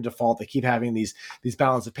keep going in default. They keep having these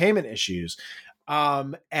balance of payment issues,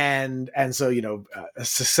 and so a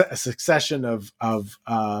succession of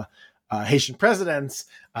Haitian presidents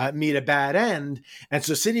meet a bad end, and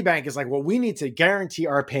so Citibank is like, well, we need to guarantee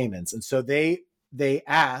our payments, and so they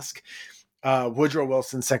ask Woodrow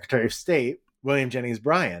Wilson's Secretary of State, William Jennings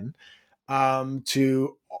Bryan,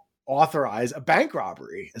 to authorize a bank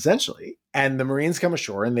robbery, essentially. And the Marines come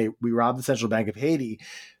ashore and we rob the Central Bank of Haiti.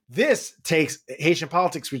 This takes Haitian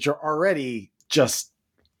politics, which are already just,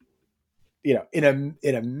 in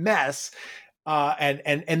a mess,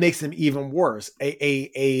 and makes them even worse.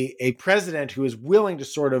 A president who is willing to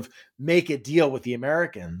sort of make a deal with the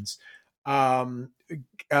Americans comes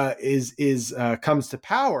to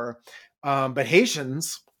power, but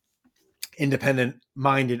Haitians,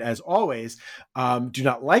 independent-minded as always, do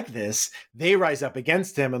not like this. They rise up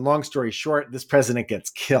against him, and long story short, this president gets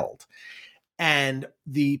killed. And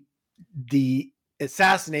the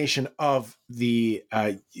assassination of the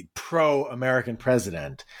pro-American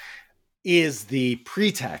president is the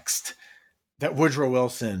pretext that Woodrow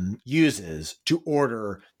Wilson uses to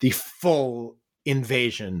order the full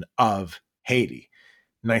invasion of Haiti,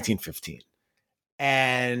 1915.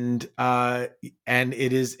 And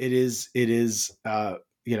it is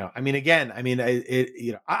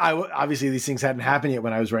obviously these things hadn't happened yet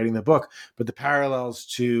when I was writing the book, but the parallels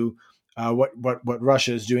to what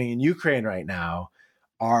Russia is doing in Ukraine right now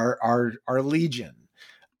are legion.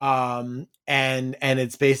 And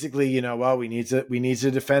it's basically, we need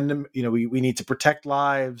to defend them. We need to protect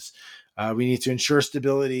lives. We need to ensure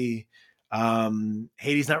stability.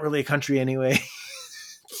 Haiti's not really a country anyway.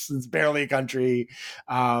 It's barely a country.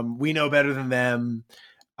 We know better than them.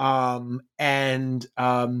 And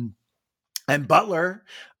Butler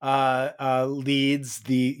leads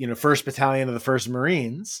the 1st Battalion of the 1st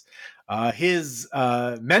Marines. His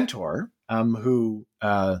mentor, who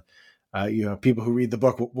people who read the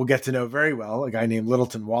book will get to know very well, a guy named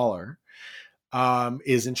Littleton Waller,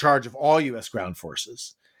 is in charge of all U.S. ground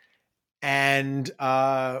forces. And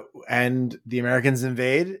the Americans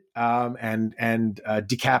invade and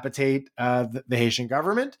decapitate the Haitian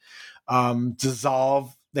government,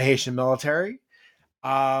 dissolve the Haitian military,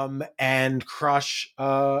 and crush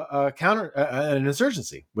an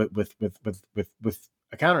insurgency with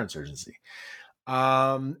a counterinsurgency.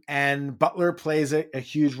 And Butler plays a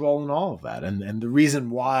huge role in all of that. And the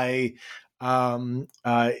reason why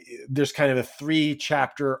there's kind of a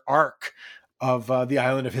 3-chapter arc of the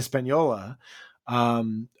island of Hispaniola.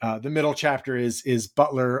 The middle chapter is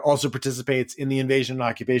Butler also participates in the invasion and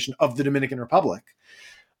occupation of the Dominican Republic.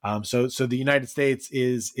 So the United States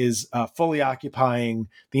is fully occupying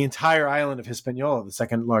the entire island of Hispaniola, the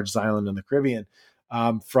second largest island in the Caribbean,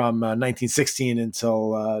 from 1916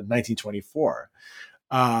 until 1924.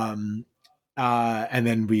 And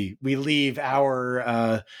then we leave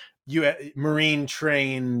our Marine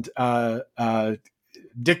trained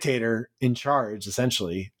dictator in charge,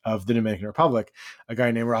 essentially, of the Dominican Republic, a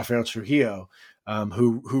guy named Rafael Trujillo,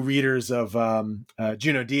 who readers of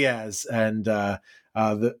Junot Diaz and the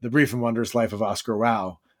Brief and Wondrous Life of Oscar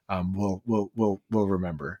Wilde will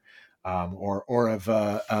remember, or of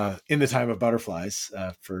In the Time of Butterflies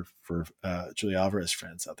for Julia Alvarez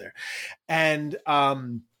friends out there, and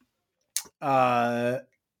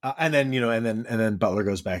then Butler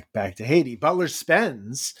goes back to Haiti. Butler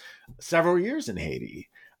spends several years in Haiti.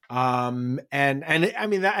 And I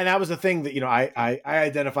mean that was a thing that, I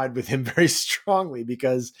identified with him very strongly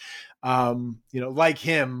because, like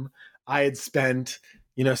him, I had spent,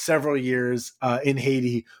 several years in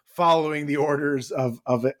Haiti following the orders of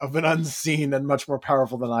an unseen and much more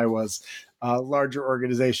powerful than I was, larger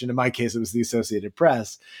organization. In my case, it was the Associated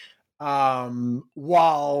Press.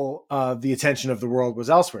 While the attention of the world was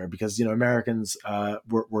elsewhere, because Americans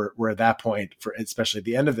were at that point, for especially at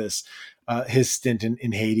the end of his stint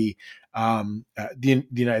in Haiti, the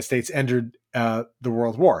United States entered the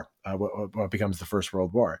World War, what becomes the First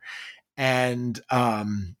World War, and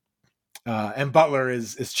Butler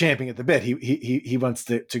is champing at the bit. He wants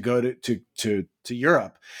to go to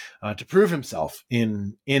Europe to prove himself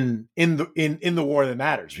in the war that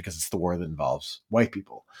matters, because it's the war that involves white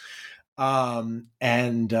people. I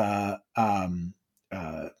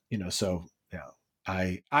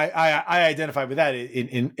identify with that.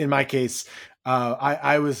 In my case,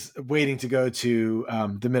 I was waiting to go to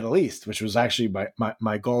the Middle East, which was actually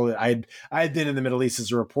my goal. I had been in the Middle East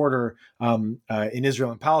as a reporter in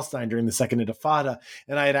Israel and Palestine during the Second Intifada,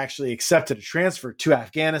 and I had actually accepted a transfer to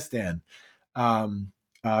Afghanistan,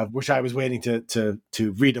 which I was waiting to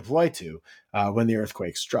redeploy to when the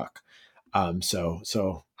earthquake struck. So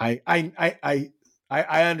I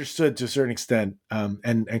understood to a certain extent,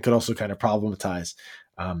 and could also kind of problematize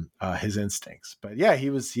his instincts. But yeah, he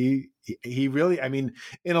really, I mean,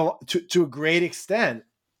 to a great extent,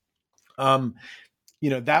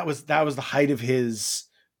 that was the height of his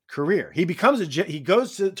career. He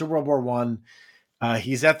goes to World War I.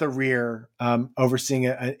 He's at the rear, overseeing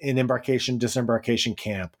an embarkation disembarkation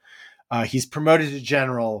camp. He's promoted to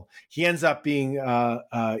general. He ends up being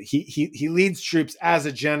he leads troops as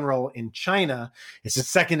a general in China. It's his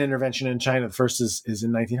second intervention in China. The first is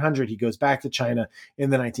in 1900. He goes back to China in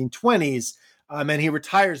the 1920s, and he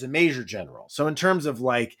retires a major general. So in terms of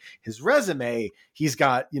like his resume, he's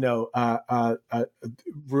got room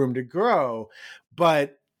to grow.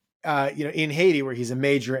 But in Haiti, where he's a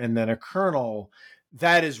major and then a colonel,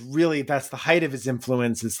 that's the height of his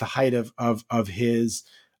influence. It's the height of his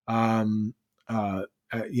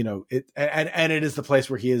it is the place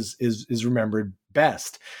where he is remembered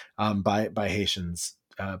best by Haitians,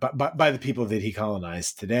 by the people that he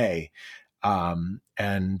colonized today, and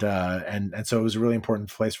so it was a really important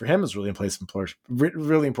place for him. It was a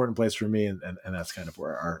really important place for me, and that's kind of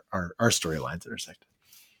where our storylines intersect.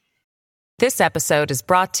 This episode is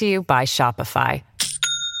brought to you by Shopify.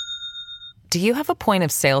 Do you have a point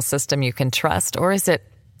of sale system you can trust, or is it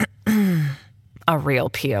a real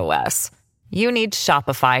POS? You need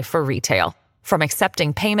Shopify for retail. From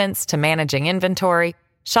accepting payments to managing inventory,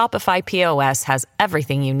 Shopify POS has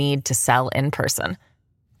everything you need to sell in person.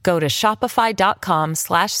 Go to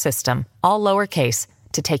shopify.com/system, all lowercase,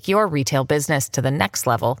 to take your retail business to the next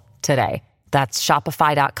level today. That's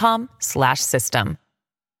shopify.com/system.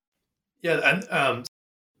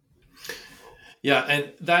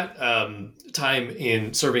 And that time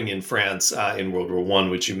in serving in France in World War I,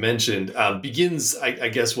 which you mentioned, begins, I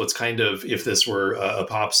guess, what's kind of, if this were a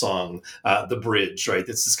pop song, the bridge, right?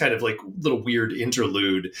 It's this kind of like little weird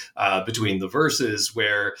interlude between the verses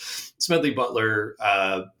where Smedley Butler,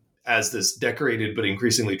 as this decorated but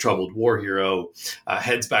increasingly troubled war hero,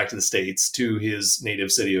 heads back to the States, to his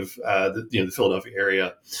native city of the Philadelphia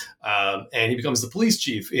area, and he becomes the police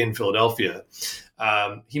chief in Philadelphia.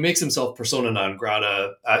 He makes himself persona non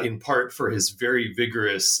grata in part for his very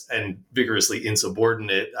vigorous and vigorously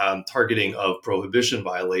insubordinate targeting of prohibition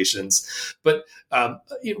violations. But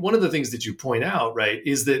one of the things that you point out, right,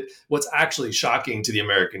 is that what's actually shocking to the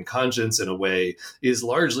American conscience in a way is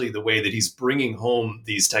largely the way that he's bringing home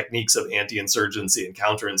these techniques of anti-insurgency and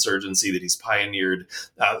counterinsurgency that he's pioneered,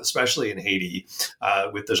 especially in Haiti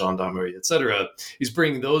with the gendarmerie, et cetera. He's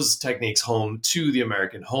bringing those techniques home to the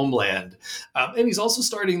American homeland. And he's also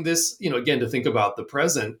starting this, again, to think about the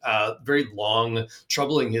present, very long,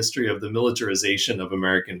 troubling history of the militarization of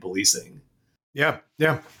American policing. Yeah.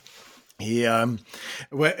 He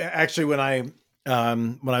actually, when I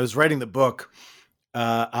was writing the book,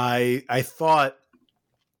 I thought,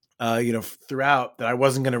 throughout that I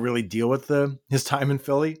wasn't going to really deal with his time in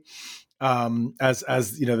Philly, as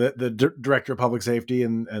the director of public safety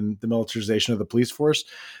and the militarization of the police force.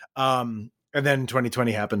 And then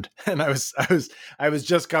 2020 happened, and I was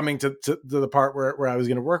just coming to the part where I was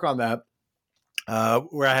going to work on that,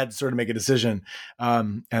 where I had to sort of make a decision,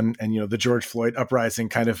 and the George Floyd uprising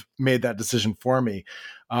kind of made that decision for me,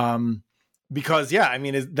 because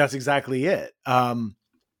that's exactly it.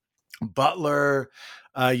 Butler,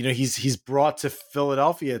 he's brought to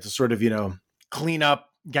Philadelphia to sort of clean up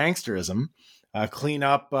gangsterism, clean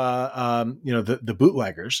up the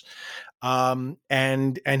bootleggers. And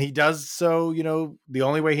he does so, the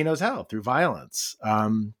only way he knows how, through violence,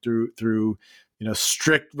 through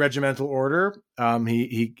strict regimental order.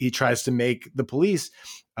 He tries to make the police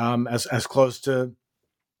as close to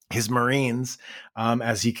his Marines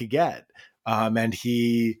as he could get, and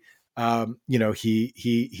he heavily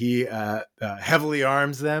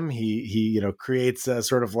arms them. He creates a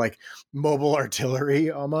sort of like mobile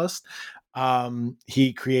artillery almost.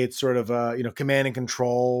 He creates sort of command and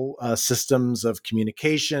control systems of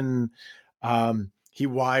communication. He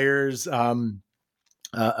wires a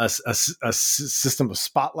system of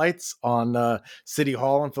spotlights on City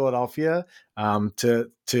Hall in Philadelphia to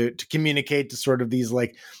communicate to sort of these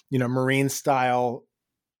Marine style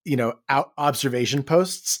observation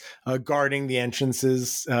posts guarding the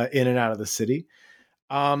entrances in and out of the city.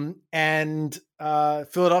 And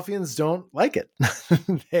Philadelphians don't like it.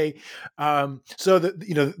 They so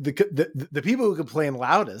the people who complain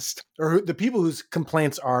loudest, or the people whose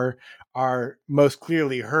complaints are most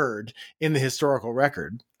clearly heard in the historical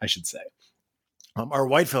record, I should say, are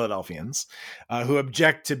white Philadelphians who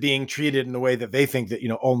object to being treated in a way that they think that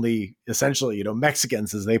only essentially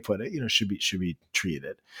Mexicans, as they put it, should be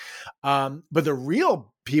treated. But the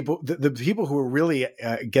real people, the people who really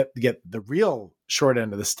get the real short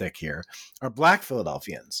end of the stick here are Black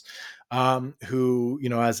Philadelphians, who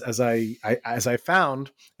as I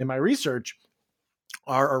found in my research,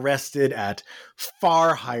 are arrested at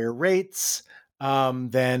far higher rates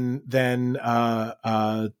than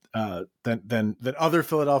other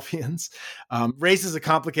Philadelphians. Race is a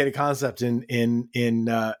complicated concept in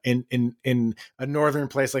a northern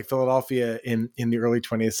place like Philadelphia in the early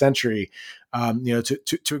 20th century.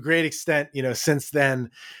 To a great extent, since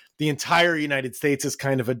then, the entire United States has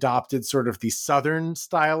kind of adopted sort of the Southern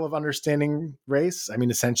style of understanding race. I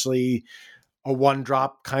mean, essentially a one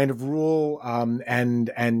drop kind of rule, and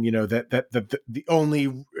that the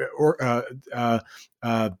only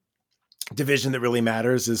division that really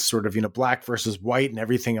matters is sort of black versus white, and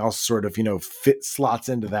everything else sort of slots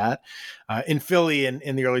into that. In Philly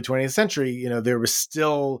in the early 20th century, there was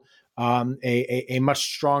still a much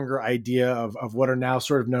stronger idea of what are now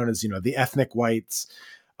sort of known as the ethnic whites,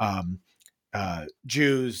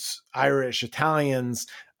 Jews, Irish, Italians,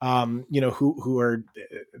 who are,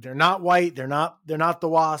 they're not white, they're not the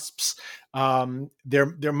WASPs.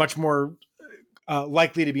 They're much more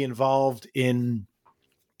likely to be involved in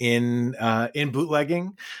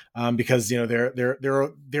bootlegging, because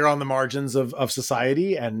they're on the margins of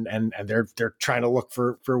society, and they're trying to look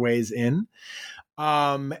for ways in,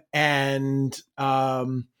 and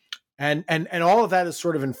all of that is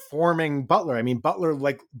sort of informing Butler. I mean, Butler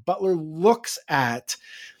looks at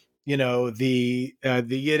the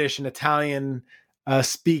Yiddish and Italian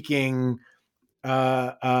speaking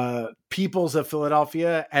peoples of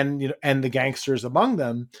Philadelphia, and the gangsters among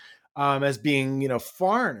them, as being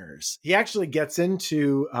foreigners. He actually gets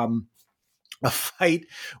into a fight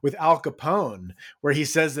with Al Capone, where he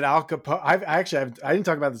says that Al Capone, I didn't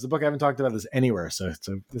talk about this in the book. I haven't talked about this anywhere. So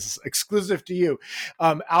this is exclusive to you.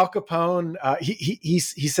 Al Capone, he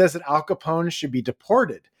says that Al Capone should be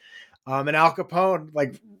deported. And Al Capone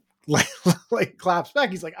like claps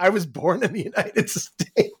back. He's like, I was born in the United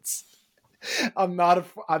States. I'm not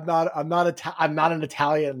an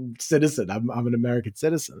Italian citizen. I'm an American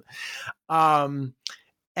citizen. And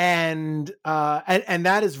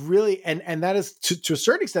that is really, and that is to a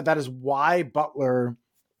certain extent, that is why Butler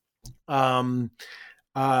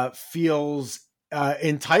feels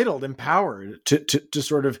entitled, empowered to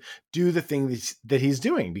sort of do the thing that he's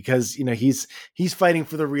doing, because he's fighting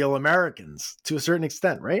for the real Americans to a certain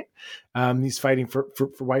extent, right? He's fighting for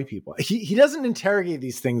white people. He doesn't interrogate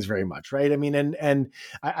these things very much, right? I mean, and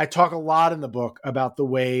I talk a lot in the book about the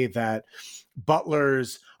way that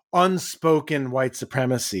Butler's unspoken white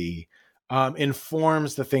supremacy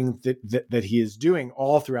informs the things that he is doing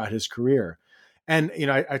all throughout his career. And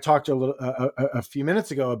I talked a few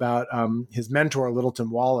minutes ago about his mentor, Littleton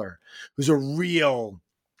Waller, who's a real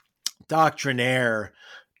doctrinaire,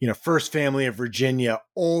 First Family of Virginia,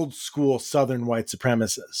 old school Southern white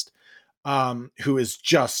supremacist, who is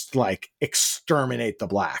just like exterminate the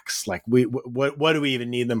blacks. Like what do we even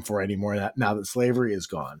need them for anymore now that slavery is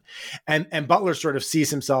gone? And Butler sort of sees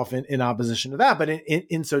himself in opposition to that. But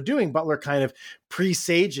in so doing, Butler kind of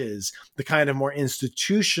presages the kind of more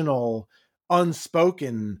institutional,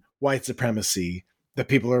 unspoken white supremacy that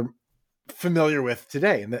people are familiar with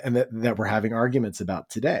today and that we're having arguments about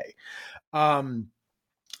today. And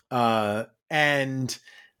so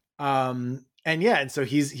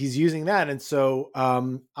he's using that. And so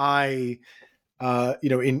I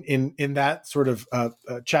in that sort of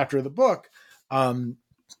chapter of the book, I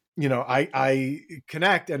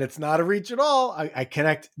connect, and it's not a reach at all. I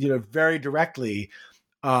connect, very directly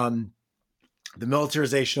the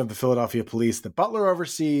militarization of the Philadelphia police that Butler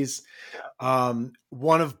oversees.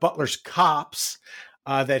 One of Butler's cops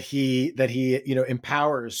that he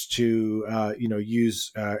empowers to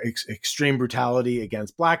use extreme brutality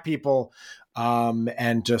against Black people,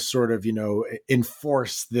 and just sort of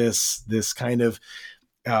enforce this kind of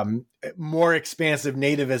more expansive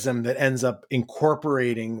nativism that ends up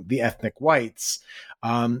incorporating the ethnic whites,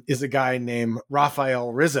 is a guy named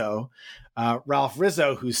Raphael Rizzo, Ralph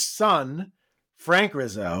Rizzo, whose son Frank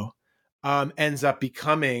Rizzo ends up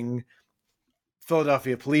becoming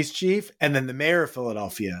Philadelphia police chief and then the mayor of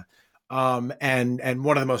Philadelphia, and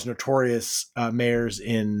one of the most notorious mayors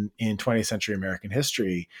in 20th century American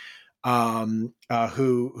history, who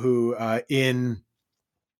in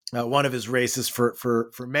one of his races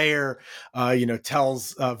for mayor,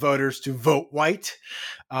 tells voters to vote white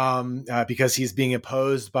because he's being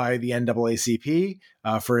opposed by the NAACP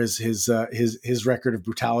for his record of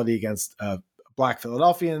brutality against Black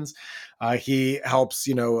Philadelphians. He helps,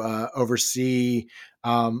 oversee,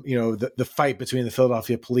 the fight between the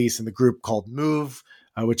Philadelphia police and the group called MOVE,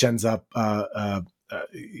 which ends up, the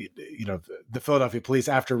Philadelphia police,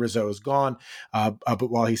 after Rizzo is gone, but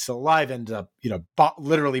while he's still alive, ended up,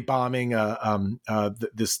 literally bombing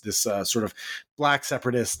this sort of Black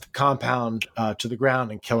separatist compound to the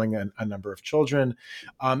ground and killing a number of children.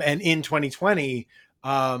 And in 2020,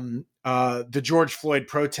 the George Floyd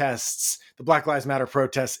protests, the Black Lives Matter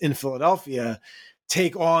protests in Philadelphia,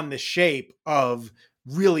 take on the shape of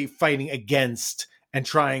really fighting against and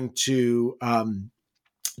trying to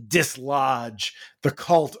dislodge the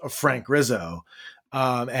cult of Frank Rizzo,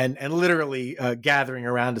 and literally gathering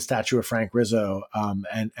around a statue of Frank Rizzo,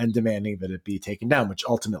 and demanding that it be taken down, which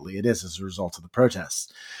ultimately it is as a result of the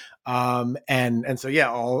protests. And so,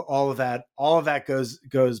 yeah, all of that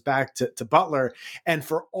goes back to Butler, and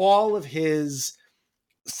for all of his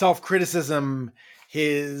self-criticism,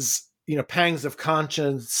 his, pangs of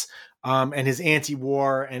conscience, and his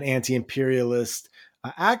anti-war and anti-imperialist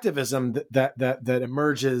activism that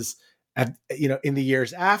emerges in the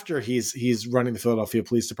years after he's running the Philadelphia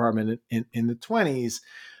Police Department in the 1920s.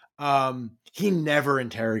 He never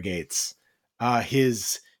interrogates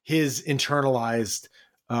his internalized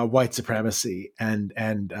white supremacy and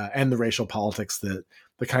the racial politics that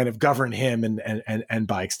kind of govern him and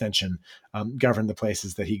by extension govern the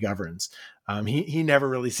places that he governs. He never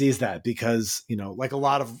really sees that because, like a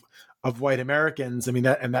lot of white Americans, I mean,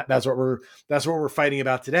 that's what we're fighting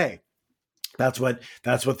about today. That's what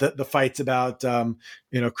the fight's about,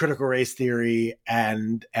 critical race theory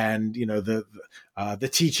and the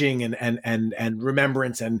teaching and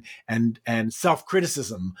remembrance and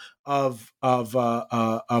self-criticism of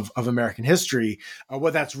American history.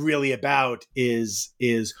 What that's really about is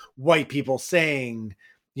white people saying,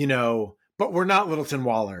 but we're not Littleton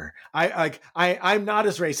Waller. I'm not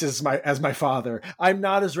as racist as my father. I'm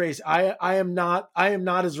not as racist. I am not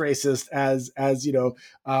as racist as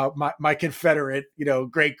my Confederate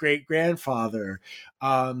great grandfather.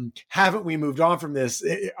 Haven't we moved on from this?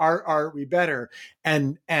 Are we better?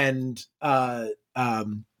 And so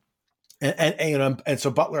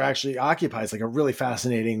Butler actually occupies like a really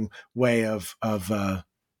fascinating way of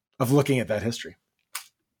looking at that history.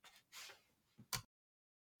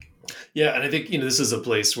 Yeah, and I think this is a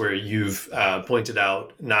place where you've pointed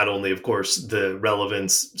out not only, of course, the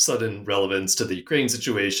sudden relevance to the Ukraine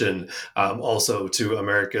situation, also to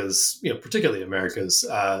America's, particularly America's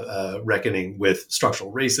reckoning with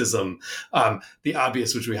structural racism. The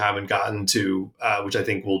obvious, which we haven't gotten to, which I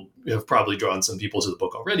think will have probably drawn some people to the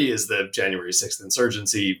book already is the January 6th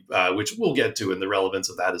insurgency, which we'll get to, and the relevance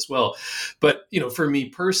of that as well. But, for me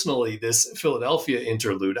personally, this Philadelphia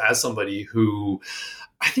interlude, as somebody who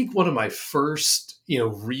I think one of my first,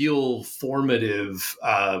 real formative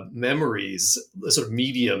memories, sort of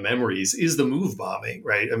media memories, is the MOVE bombing,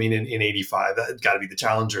 right? I mean, in 85, that got to be the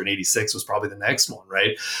Challenger. In 86 was probably the next one,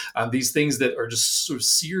 right? These things that are just sort of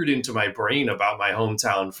seared into my brain about my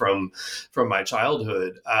hometown from my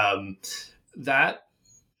childhood. That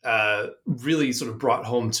really sort of brought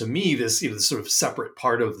home to me this, this sort of separate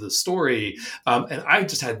part of the story. And I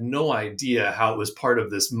just had no idea how it was part of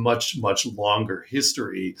this much, much longer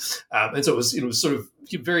history. And so it was sort of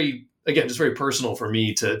very, again, just very personal for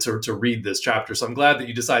me to read this chapter. So I'm glad that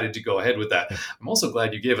you decided to go ahead with that. I'm also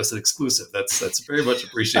glad you gave us an exclusive. That's very much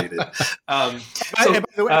appreciated. By the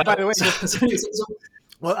way,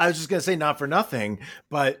 well, I was just going to say, not for nothing,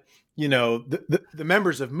 but the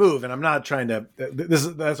members of MOVE, and I'm not trying to.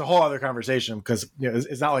 That's a whole other conversation, because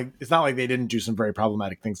it's not like they didn't do some very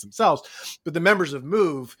problematic things themselves, but the members of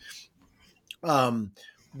MOVE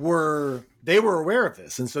were aware of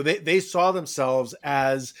this, and so they saw themselves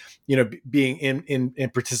as being in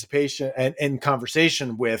participation and in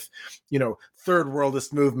conversation with third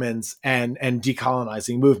worldist movements and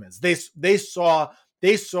decolonizing movements.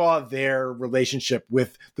 They saw their relationship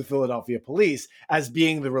with the Philadelphia police as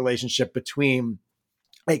being the relationship between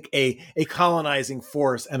like a colonizing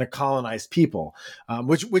force and a colonized people,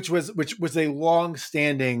 which was a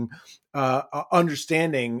long-standing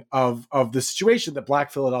understanding of the situation that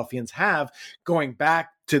Black Philadelphians have, going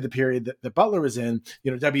back to the period that Butler was in.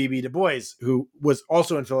 W.E.B. Du Bois, who was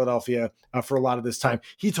also in Philadelphia for a lot of this time,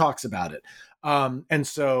 he talks about it, and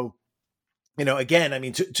so. Again, I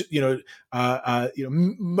mean,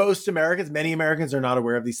 many Americans are not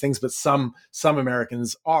aware of these things, but some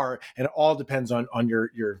Americans are, and it all depends on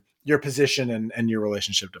your position and your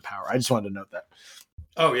relationship to power. I just wanted to note that.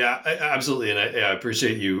 Oh yeah, absolutely, and I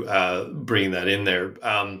appreciate you bringing that in there.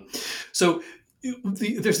 So.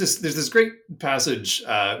 There's this great passage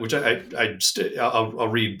which I'll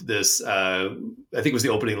read this. I think it was the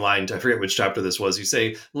opening line. I forget which chapter this was. You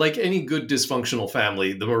say, like any good dysfunctional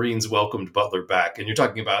family, the Marines welcomed Butler back, and you're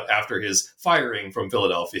talking about after his firing from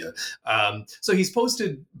Philadelphia. So he's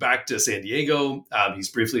posted back to San Diego. He's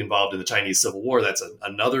briefly involved in the Chinese Civil War. That's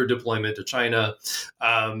another deployment to China.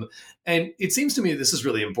 And it seems to me this is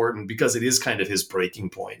really important because it is kind of his breaking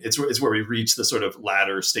point. It's where we reach the sort of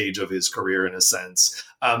latter stage of his career in a sense.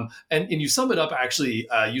 And you sum it up actually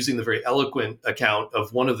using the very eloquent account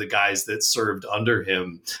of one of the guys that served under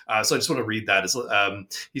him. So I just want to read that.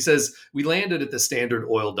 He says, "We landed at the Standard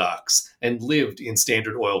Oil docks and lived in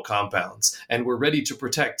Standard Oil compounds and were ready to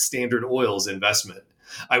protect Standard Oil's investment.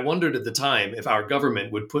 I wondered at the time if our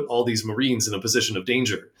government would put all these Marines in a position of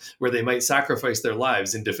danger, where they might sacrifice their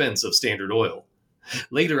lives in defense of Standard Oil.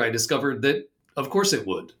 Later, I discovered that, of course it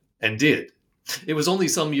would, and did. It was only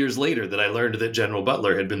some years later that I learned that General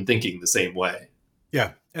Butler had been thinking the same way."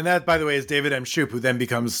 Yeah, and that, by the way, is David M. Shoup, who then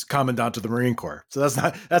becomes Commandant of the Marine Corps. So that's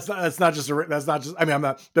not just a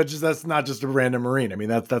random Marine. I mean,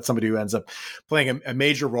 that's somebody who ends up playing a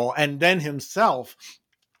major role, and then himself,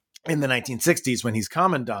 in the 1960s, when he's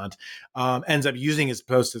commandant, ends up using his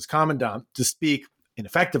post as commandant to speak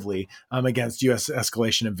ineffectively against U.S.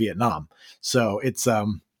 escalation in Vietnam. So it's,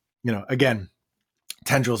 again,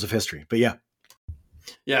 tendrils of history. But yeah.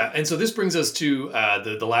 Yeah, and so this brings us to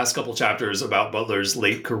the last couple chapters about Butler's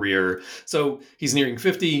late career. So he's nearing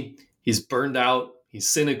 50. He's burned out. He's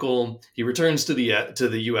cynical. He returns to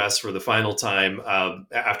the U.S. for the final time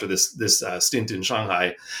after this stint in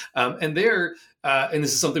Shanghai, and there. And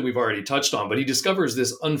this is something we've already touched on, but he discovers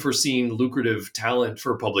this unforeseen lucrative talent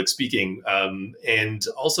for public speaking. And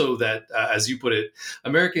also that, as you put it,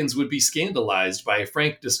 Americans would be scandalized by a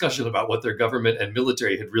frank discussion about what their government and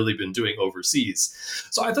military had really been doing overseas.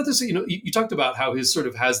 So I thought this, you talked about how his sort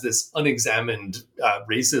of has this unexamined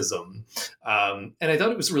racism. And I thought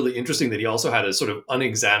it was really interesting that he also had a sort of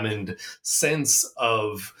unexamined sense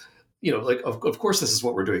of, of course, this is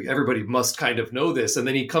what we're doing. Everybody must kind of know this. And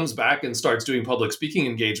then he comes back and starts doing public speaking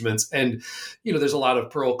engagements. And, there's a lot of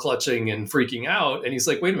pearl clutching and freaking out. And he's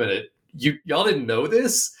like, wait a minute, y'all didn't know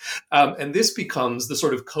this? And this becomes the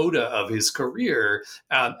sort of coda of his career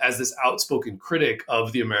as this outspoken critic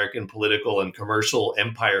of the American political and commercial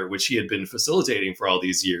empire, which he had been facilitating for all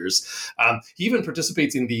these years. He even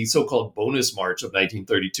participates in the so-called Bonus March of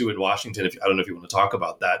 1932 in Washington. I don't know if you want to talk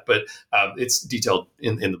about that, but it's detailed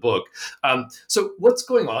in the book. So what's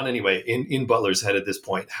going on anyway in Butler's head at this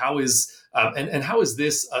point? How is And how is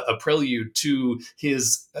this a prelude to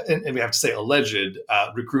his, and we have to say, alleged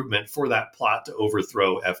recruitment for that plot to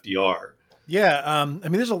overthrow FDR? Yeah, I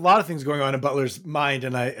mean, there's a lot of things going on in Butler's mind,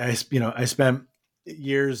 and I spent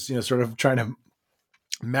years, sort of trying to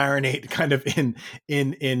marinate kind of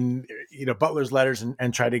in Butler's letters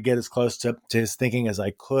and try to get as close to his thinking as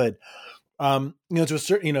I could. To a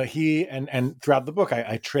certain, he and throughout the book,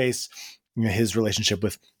 I trace his relationship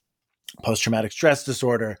with post-traumatic stress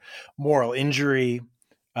disorder, moral injury,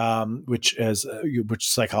 which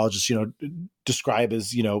psychologists describe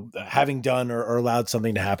as having done or allowed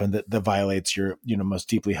something to happen that violates your most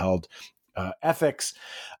deeply held ethics.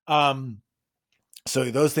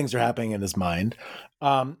 So those things are happening in his mind,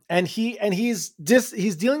 and he's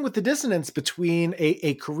dealing with the dissonance between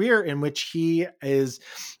a career in which he is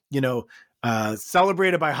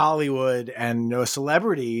celebrated by Hollywood and a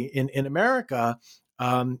celebrity in America.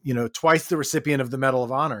 Twice the recipient of the Medal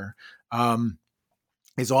of Honor.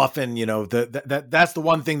 Is often, that's the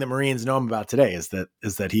one thing that Marines know him about today is that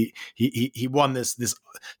he won this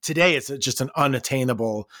today. It's just an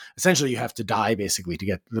unattainable. Essentially, you have to die basically to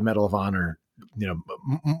get the Medal of Honor.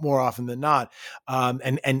 More often than not,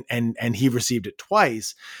 and he received it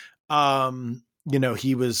twice.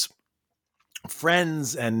 He was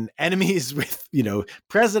friends and enemies with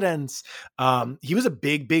presidents. He was a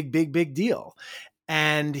big deal,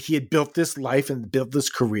 and he had built this life and built this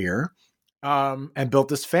career. And built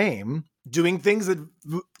this fame doing things that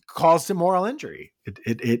caused him moral injury.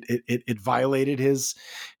 It violated his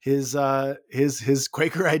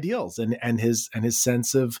Quaker ideals and his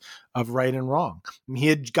sense of right and wrong. I mean, he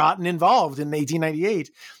had gotten involved in 1898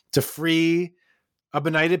 to free a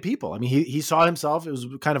benighted people. I mean, he saw himself, it was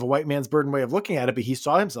kind of a white man's burden way of looking at it, but he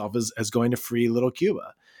saw himself as going to free little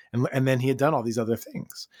Cuba. And then he had done all these other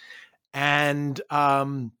things. And,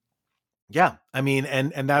 yeah, I mean,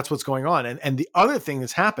 and that's what's going on. And the other thing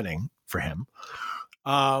that's happening for him,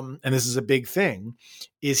 and this is a big thing,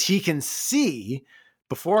 is he can see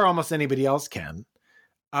before almost anybody else can,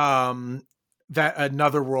 that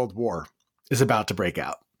another world war is about to break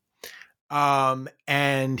out.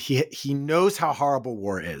 And he knows how horrible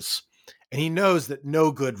war is, and he knows that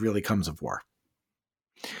no good really comes of war.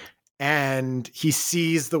 And he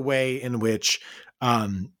sees the way in which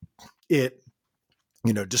it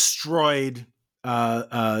destroyed,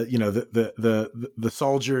 the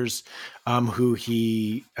soldiers who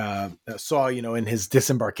he saw, in his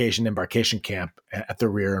embarkation camp at the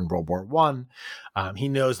rear in World War I. He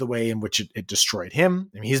knows the way in which it destroyed him.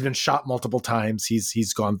 I mean, he's been shot multiple times.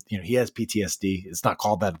 He's gone, he has PTSD. It's not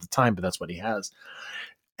called that at the time, but that's what he has.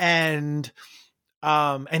 And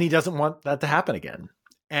he doesn't want that to happen again.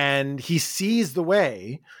 And he sees the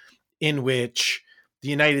way in which the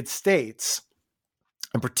United States,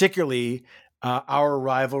 and particularly our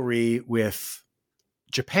rivalry with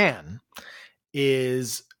Japan,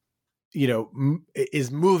 is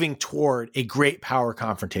moving toward a great power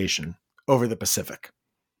confrontation over the Pacific.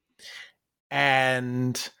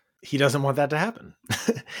 And he doesn't want that to happen.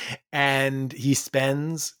 And he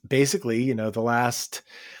spends basically, the last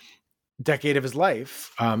decade of his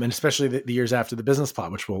life, and especially the years after the business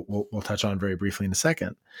plot, which we'll touch on very briefly in a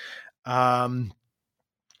second,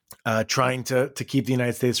 trying to keep the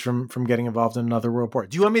United States from getting involved in another world war.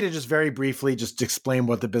 Do you want me to just very briefly just explain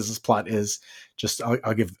what the business plot is? Just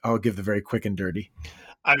I'll give the very quick and dirty.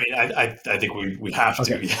 I mean, I think we have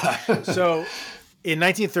to. Okay. Yeah. So in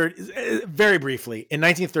 1930, very briefly, in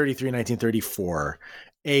 1933, 1934,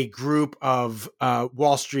 a group of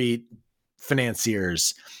Wall Street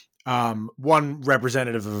financiers, one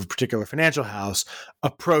representative of a particular financial house,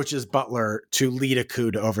 approaches Butler to lead a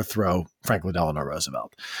coup to overthrow Franklin Delano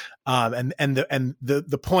Roosevelt. And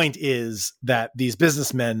the point is that these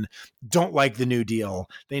businessmen don't like the New Deal.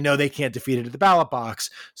 They know they can't defeat it at the ballot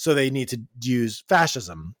box, so they need to use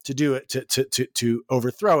fascism to do it, to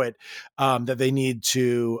overthrow it. That they need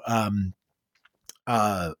to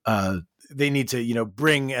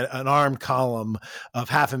bring an armed column of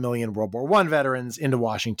 500,000 World War I veterans into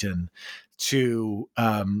Washington to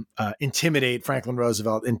intimidate Franklin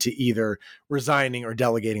Roosevelt into either resigning or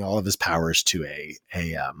delegating all of his powers to a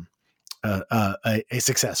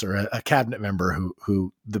successor, a cabinet member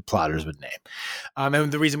who the plotters would name.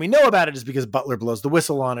 And the reason we know about it is because Butler blows the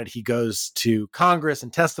whistle on it. He goes to Congress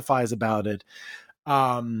and testifies about it.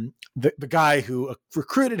 The guy who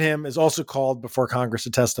recruited him is also called before Congress to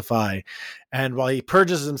testify. And while he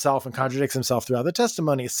perjures himself and contradicts himself throughout the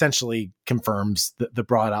testimony, essentially confirms the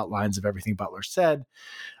broad outlines of everything Butler said.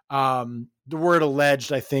 The word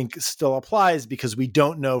alleged, I think, still applies because we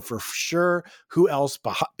don't know for sure who else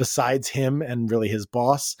besides him and really his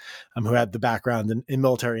boss, who had the background in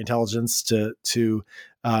military intelligence to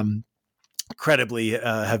credibly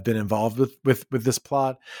have been involved with this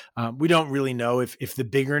plot. We don't really know if the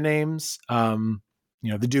bigger names, the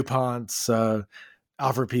DuPonts,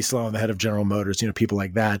 Alfred P. Sloan, the head of General Motors, people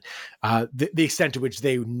like that, the extent to which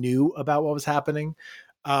they knew about what was happening.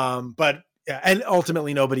 But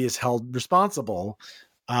ultimately nobody is held responsible.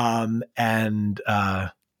 And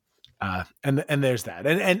there's that.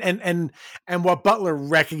 And what Butler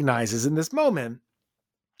recognizes in this moment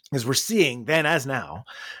is we're seeing then as now,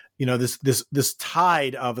 this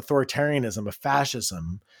tide of authoritarianism, of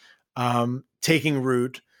fascism, taking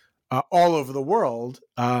root all over the world,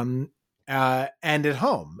 and at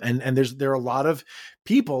home. And there are a lot of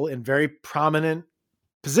people in very prominent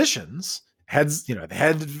positions, heads, the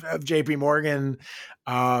head of JP Morgan,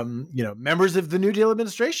 members of the New Deal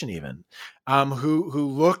administration, even, who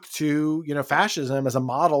look to, fascism as a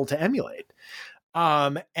model to emulate.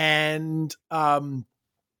 And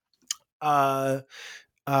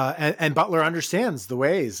Butler understands the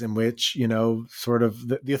ways in which, sort of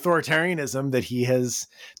the authoritarianism that he has,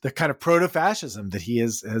 the kind of proto-fascism that he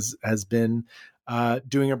has been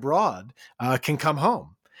doing abroad, can come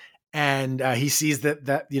home. And he sees that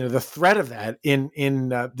the threat of that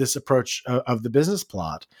in this approach of the business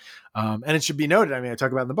plot. And it should be noted, I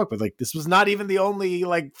talk about it in the book, but this was not even the only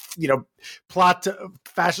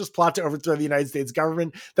fascist plot to overthrow the United States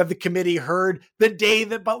government that the committee heard the day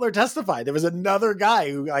that Butler testified. There was another guy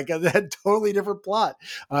who had a totally different plot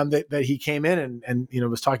that he came in and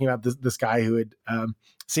was talking about this guy who had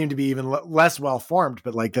seemed to be even less well-formed,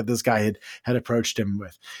 but that this guy had approached him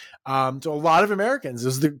with. So a lot of Americans,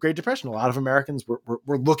 this is the Great Depression, a lot of Americans were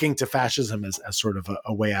looking to fascism as sort of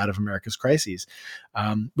a way out of America's crises,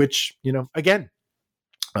 which, again,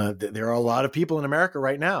 there are a lot of people in America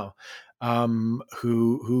right now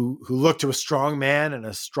who look to a strong man and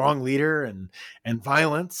a strong leader and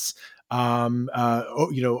violence,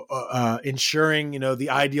 ensuring, the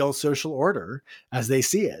ideal social order as they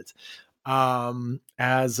see it,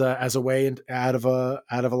 as a way out of a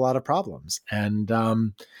lot of problems. And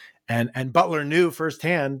Butler knew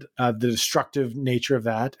firsthand the destructive nature of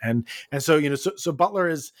that, and so so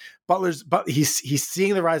Butler's he's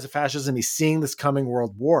seeing the rise of fascism, he's seeing this coming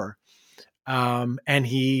world war, and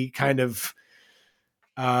he kind of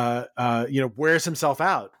wears himself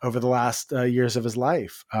out over the last years of his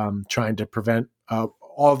life, trying to prevent all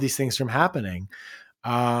of these things from happening,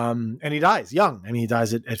 and he dies young. He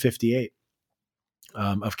dies at 58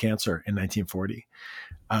 of cancer in 1940.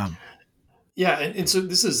 Yeah, and so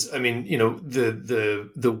this is,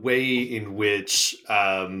 the way in which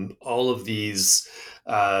all of these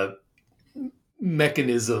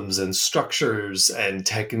mechanisms and structures and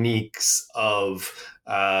techniques of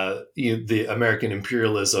the American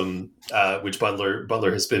imperialism, which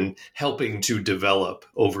Butler has been helping to develop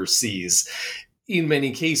overseas, in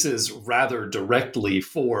many cases rather directly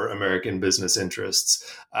for American business interests,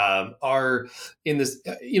 are in this,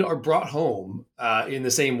 are brought home in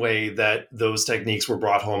the same way that those techniques were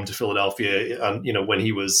brought home to Philadelphia, when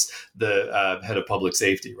he was the head of public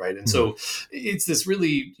safety, right? And so it's this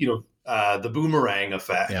really, the boomerang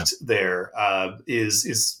effect there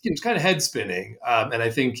is kind of head spinning, and I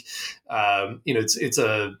think it's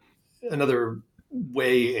another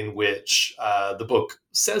way in which the book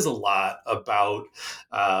says a lot about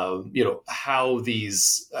how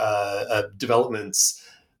these developments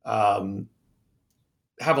have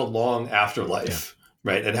a long afterlife.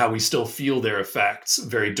 Right. And how we still feel their effects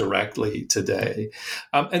very directly today.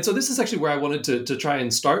 And so this is actually where I wanted to try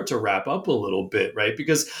and start to wrap up a little bit. Right.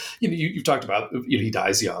 Because you've talked about he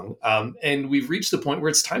dies young, and we've reached the point where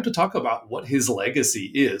it's time to talk about what his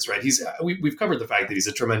legacy is. Right. We've covered the fact that he's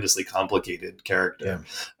a tremendously complicated character,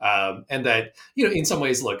 and that, in some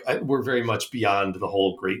ways, look, we're very much beyond the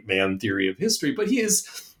whole great man theory of history. But he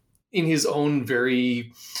is, in his own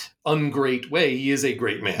very ungreat way, he is a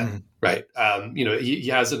great man. Mm-hmm. Right. He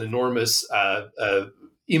has an enormous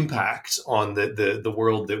impact on the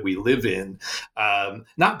world that we live in,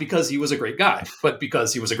 not because he was a great guy, but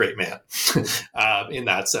because he was a great man in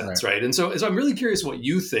that sense. Right. And so I'm really curious what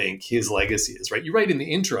you think his legacy is. Right. You write in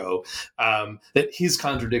the intro that his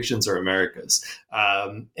contradictions are America's.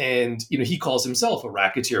 And, he calls himself a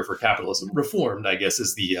racketeer for capitalism. Reformed, I guess,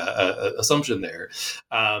 is the assumption there.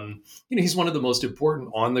 He's one of the most important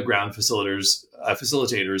on the ground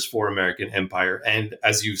facilitators for American empire. And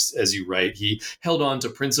as you write, he held on to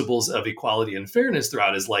principles of equality and fairness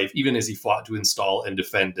throughout his life, even as he fought to install and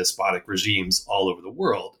defend despotic regimes all over the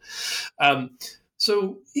world.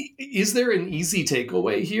 So is there an easy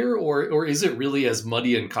takeaway here, or is it really as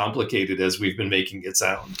muddy and complicated as we've been making it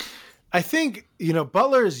sound? I think,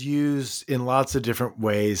 Butler is used in lots of different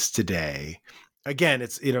ways today. Again,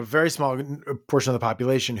 it's, very small portion of the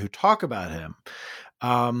population who talk about him.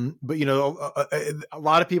 But, a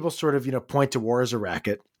lot of people sort of, point to War as a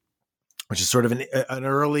Racket, which is sort of an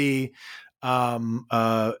early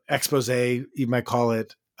expose, you might call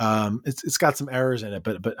it. It's got some errors in it,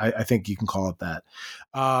 but I think you can call it that.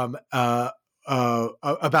 About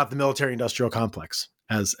the military-industrial complex,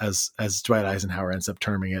 as Dwight Eisenhower ends up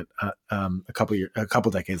terming it a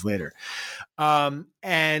couple decades later, so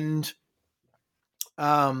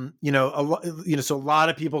a lot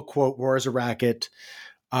of people quote War as a Racket.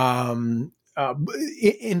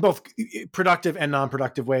 In both productive and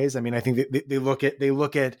non-productive ways. I mean, I think they look at the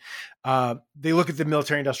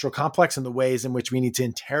military-industrial complex and the ways in which we need to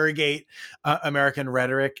interrogate American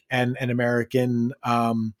rhetoric and American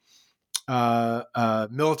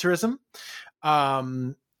militarism.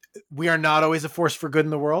 We are not always a force for good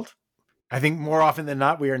in the world. I think more often than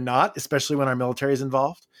not, we are not, especially when our military is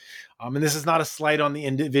involved. And this is not a slight on the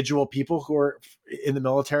individual people who are in the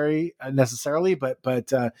military necessarily, but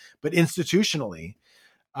institutionally,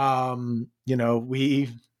 look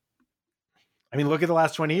at the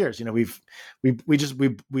last 20 years.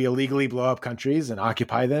 We illegally blow up countries and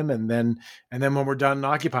occupy them, and then when we're done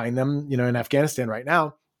occupying them, in Afghanistan right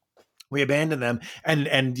now, we abandon them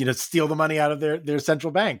and steal the money out of their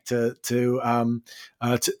central bank to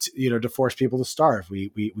force people to starve.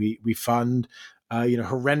 We fund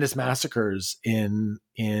horrendous massacres in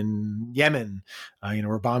Yemen.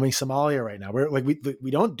 We're bombing Somalia right now. We're like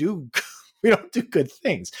we don't do good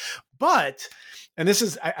things. But, and this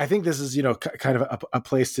is, I think this is kind of a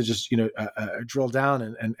place to just drill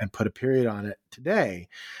down and put a period on it today.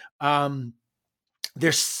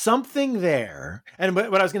 There's something there. And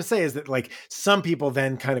what I was going to say is that like some people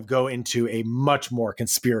then kind of go into a much more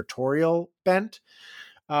conspiratorial bent,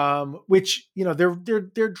 which,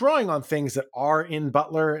 they're drawing on things that are in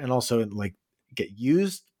Butler and also like get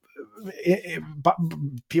used.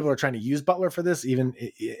 People are trying to use Butler for this, even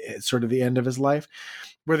at sort of the end of his life,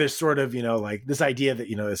 where there's sort of, like this idea that,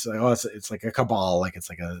 it's like, it's like a cabal, like it's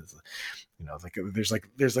like a, there's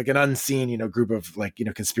like an unseen, group of like,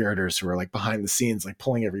 conspirators who are like behind the scenes, like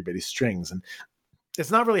pulling everybody's strings. And it's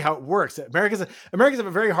not really how it works. Americans have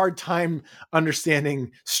a very hard time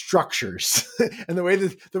understanding structures and the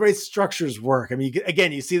way structures work. I mean,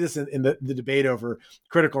 you see this in the debate over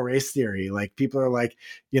critical race theory. Like people are like,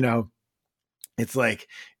 it's like,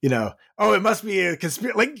 it must be a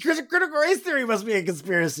conspiracy. Like critical race theory must be a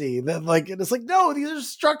conspiracy. Then like, and it's like, no, these are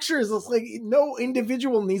structures. It's like no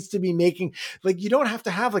individual needs to be making, like, you don't have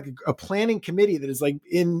to have like a planning committee that is like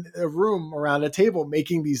in a room around a table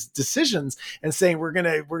making these decisions and saying, we're going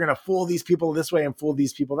to fool these people this way and fool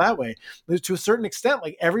these people that way. But to a certain extent,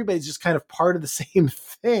 like everybody's just kind of part of the same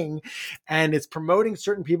thing. And it's promoting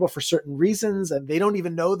certain people for certain reasons. And they don't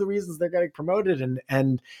even know the reasons they're getting promoted.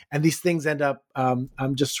 And these things end up,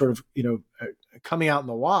 just sort of, coming out in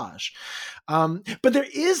the wash. But there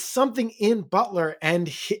is something in Butler, and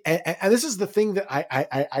this is the thing that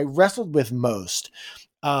I wrestled with most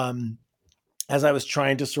as I was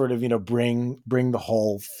trying to sort of, bring the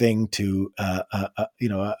whole thing to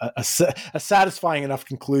a satisfying enough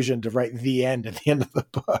conclusion to write the end at the end of the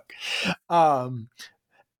book.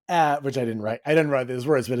 Which I didn't write. I didn't write those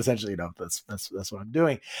words, but essentially, that's what I'm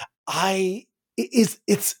doing.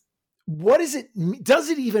 What is it? Does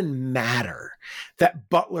it even matter that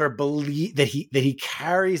Butler that he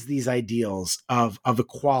carries these ideals of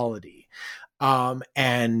equality,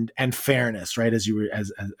 and fairness, right? As you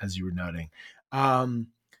were noting,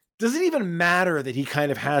 does it even matter that he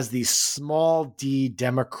kind of has these small d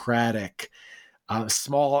democratic,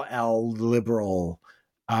 small l liberal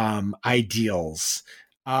ideals?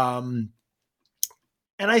 And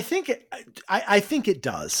I think it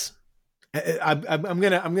does. I'm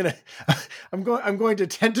going to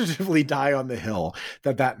tentatively die on the hill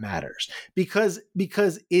that matters because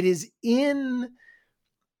it is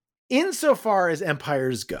insofar as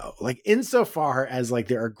empires go, like insofar as like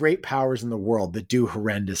there are great powers in the world that do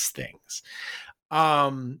horrendous things.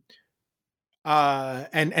 And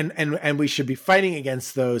we should be fighting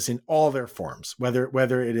against those in all their forms, whether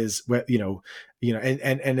it is, whether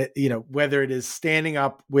it is standing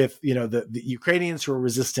up with, the Ukrainians who are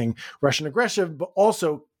resisting Russian aggression, but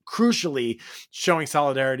also crucially showing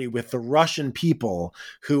solidarity with the Russian people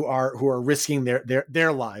who are risking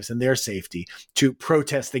their lives and their safety to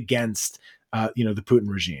protest against the Putin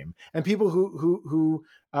regime, and people who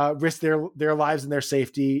risk their lives and their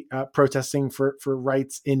safety protesting for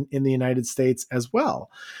rights in the United States as well,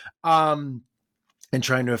 and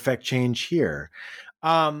trying to affect change here.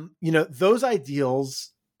 Those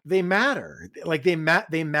ideals, they matter. Like they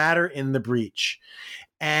matter in the breach,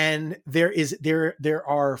 and there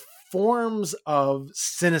are forms of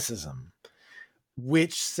cynicism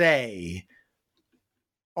which say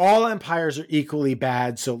all empires are equally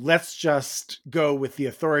bad, so let's just go with the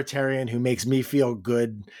authoritarian who makes me feel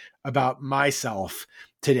good about myself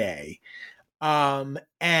today. And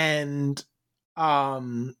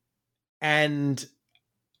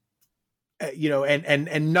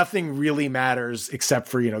nothing really matters except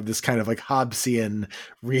for, this kind of like Hobbesian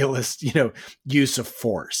realist, use of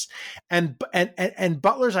force. And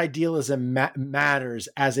Butler's idealism matters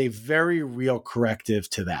as a very real corrective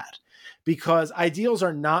to that, because ideals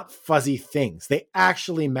are not fuzzy things. They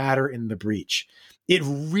actually matter in the breach. It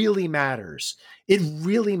really matters. It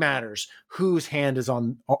really matters whose hand is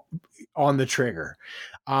on the trigger,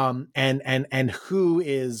 and who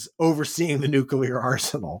is overseeing the nuclear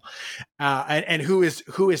arsenal, and who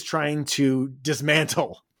is trying to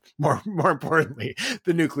dismantle, more importantly,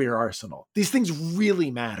 the nuclear arsenal. These things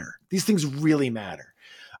really matter.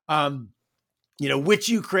 Which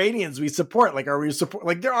Ukrainians we support? Like, are we support?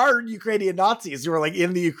 Like, there are Ukrainian Nazis who are like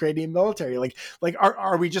in the Ukrainian military. Like,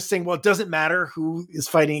 are we just saying, well, it doesn't matter who is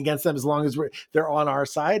fighting against them as long as they're on our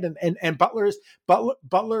side? And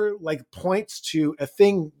Butler like points to a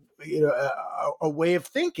thing, a way of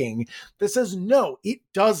thinking that says, no, it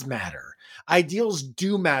does matter. Ideals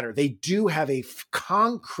do matter. They do have a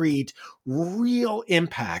concrete, real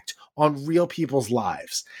impact on real people's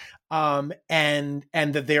lives. And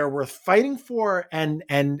that they are worth fighting for, and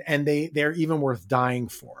they're even worth dying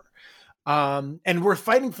for, and worth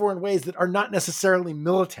fighting for in ways that are not necessarily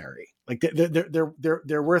military. Like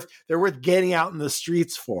they're worth getting out in the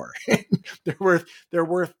streets for. they're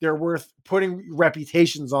worth putting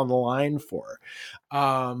reputations on the line for.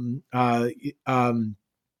 And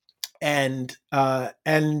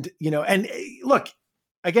look,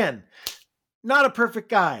 again, not a perfect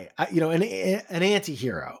guy, an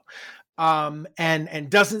anti-hero, and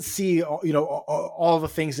doesn't see, all the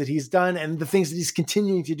things that he's done and the things that he's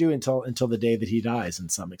continuing to do until the day that he dies, to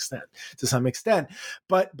some extent.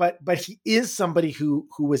 But he is somebody who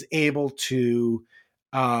was able to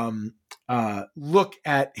look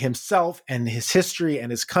at himself and his history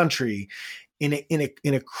and his country in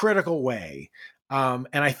a critical way. And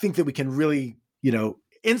I think that we can really,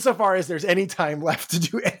 insofar as there's any time left to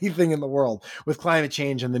do anything in the world with climate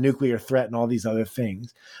change and the nuclear threat and all these other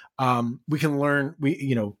things, we can learn. We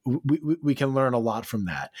can learn a lot from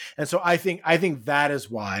that. And so I think that is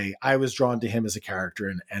why I was drawn to him as a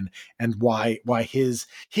character, and why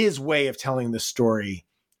his way of telling the story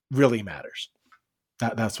really matters.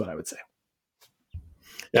 That's what I would say.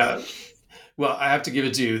 Yeah. Well, I have to give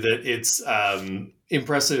it to you that it's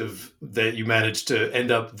impressive that you managed to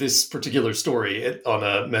end up this particular story on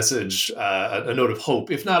a message, a note of hope,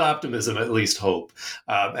 if not optimism, at least hope.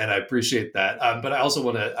 And I appreciate that. But I also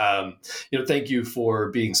want to, thank you for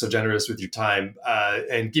being so generous with your time,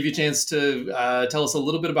 and give you a chance to tell us a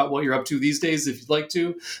little bit about what you're up to these days, if you'd like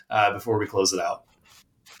to, before we close it out.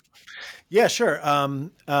 Yeah, sure.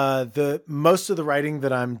 The most of the writing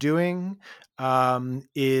that I'm doing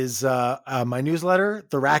is my newsletter,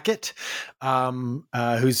 The Racket,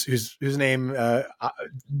 whose name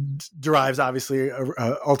derives obviously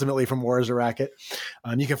ultimately from War is a Racket.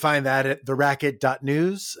 You can find that at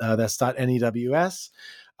theracket.news. That's .news.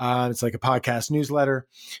 It's like a podcast newsletter.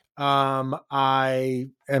 I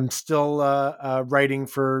am still writing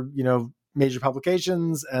for major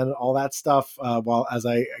publications and all that stuff while as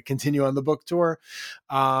I continue on the book tour.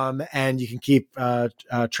 And you can keep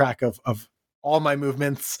track of all my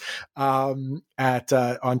movements on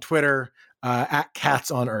Twitter at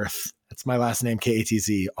Cats on Earth. That's my last name, Katz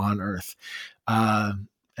on Earth.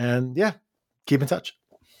 And yeah, keep in touch.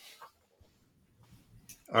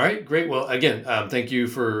 All right, great. Well, again, thank you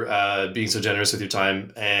for being so generous with your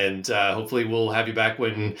time, and hopefully we'll have you back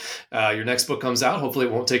when your next book comes out. Hopefully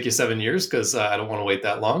it won't take you 7 years, because I don't want to wait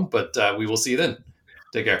that long, but we will see you then.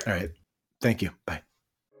 Take care. All right. Thank you. Bye.